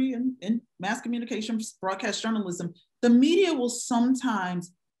has a degree in mass communication, broadcast journalism, the media will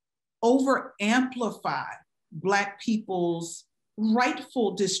sometimes over amplify Black people's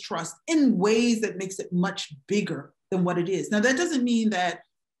rightful distrust in ways that makes it much bigger than what it is. Now, that doesn't mean that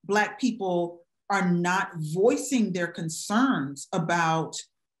Black people are not voicing their concerns about,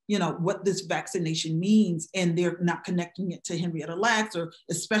 what this vaccination means, and they're not connecting it to Henrietta Lacks or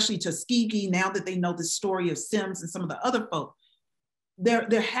especially to Tuskegee now that they know the story of Sims and some of the other folk.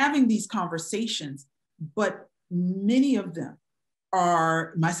 They're having these conversations, but many of them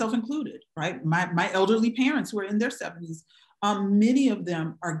are, myself included, right? My elderly parents who are in their 70s, many of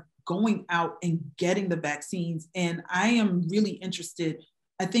them are going out and getting the vaccines. And I am really interested.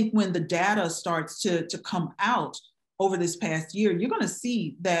 I think when the data starts to come out over this past year, you're going to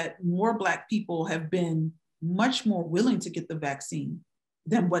see that more Black people have been much more willing to get the vaccine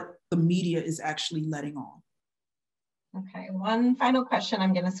than what the media is actually letting on. Okay, one final question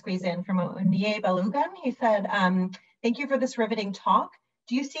I'm going to squeeze in from Undiye Balugan. He said, thank you for this riveting talk.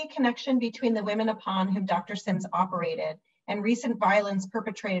 Do you see a connection between the women upon whom Dr. Sims operated and recent violence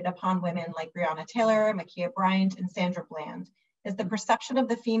perpetrated upon women like Breonna Taylor, Ma'Khia Bryant, and Sandra Bland? Is the perception of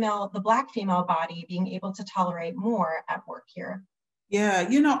the Black female body being able to tolerate more at work here? Yeah,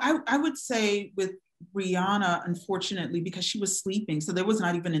 you know, I would say with Breonna, unfortunately, because she was sleeping, so there was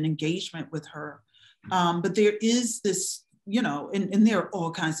not even an engagement with her. But there is this, you know, and there are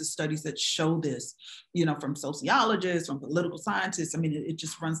all kinds of studies that show this, you know, from sociologists, from political scientists. I mean, it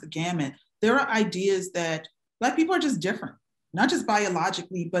just runs the gamut. There are ideas that Black people are just different, not just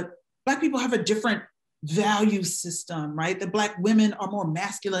biologically, but Black people have a different value system, right? That Black women are more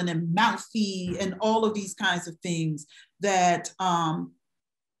masculine and mouthy and all of these kinds of things that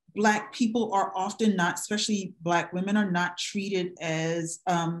Black people are often not, especially Black women, are not treated as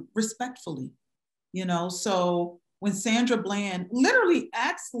respectfully, you know? So when Sandra Bland literally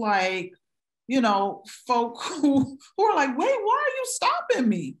acts like, you know, folk who are like, wait, why are you stopping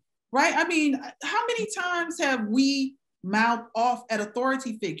me? Right? I mean, how many times have we mouthed off at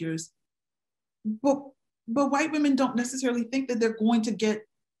authority figures, but white women don't necessarily think that they're going to get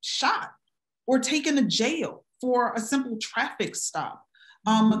shot or taken to jail for a simple traffic stop.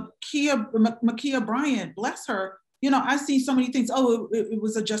 Ma'Khia Bryant, bless her, you know, I see so many things. Oh, it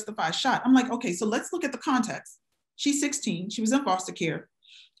was a justified shot. I'm like, okay, so let's look at the context. She's 16, she was in foster care.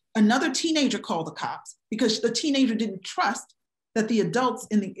 Another teenager called the cops because the teenager didn't trust that the adults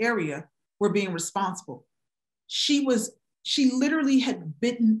in the area were being responsible. She literally had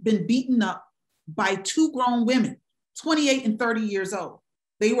been beaten up by two grown women, 28 and 30 years old.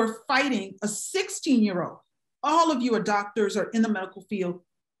 They were fighting a 16-year-old. All of you are doctors or in the medical field.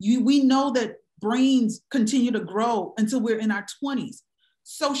 We know that brains continue to grow until we're in our 20s.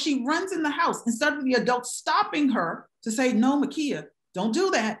 So she runs in the house. Instead of the adults stopping her to say, no, Ma'Khia, don't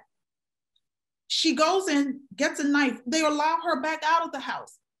do that. She goes in, gets a knife. They allow her back out of the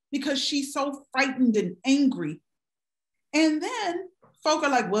house because she's so frightened and angry. And then folk are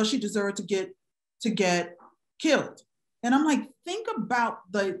like, well, she deserved to get killed. And I'm like, think about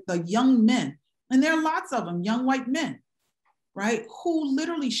the young men, and there are lots of them, young white men, right, who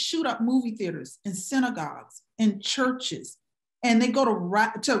literally shoot up movie theaters and synagogues and churches. And they go to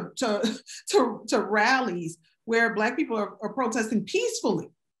rallies where Black people are protesting peacefully.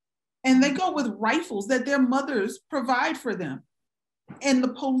 And they go with rifles that their mothers provide for them. And the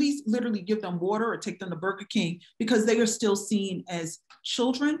police literally give them water or take them to Burger King because they are still seen as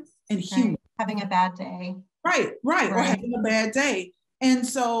children and human. Right. Having a bad day. Right, or having a bad day. And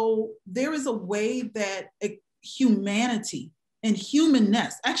so there is a way that humanity and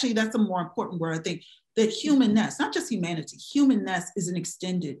humanness, actually that's a more important word, I think, that humanness, not just humanity, humanness isn't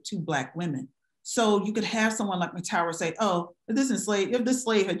extended to Black women. So you could have someone like Matara say, oh, if this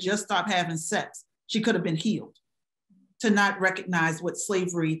slave had just stopped having sex, she could have been healed. To not recognize what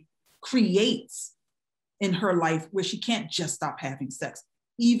slavery creates in her life, where she can't just stop having sex,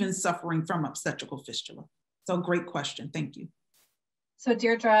 even suffering from obstetrical fistula. So great question, thank you. So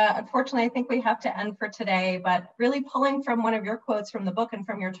Deirdre, unfortunately, I think we have to end for today, but really pulling from one of your quotes from the book and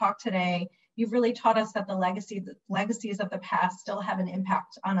from your talk today, you've really taught us that the legacies of the past still have an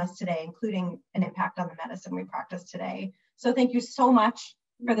impact on us today, including an impact on the medicine we practice today. So thank you so much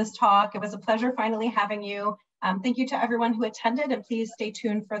for this talk. It was a pleasure finally having you. Thank you to everyone who attended, and please stay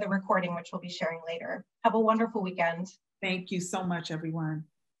tuned for the recording, which we'll be sharing later. Have a wonderful weekend. Thank you so much, everyone.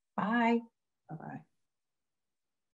 Bye. Bye-bye.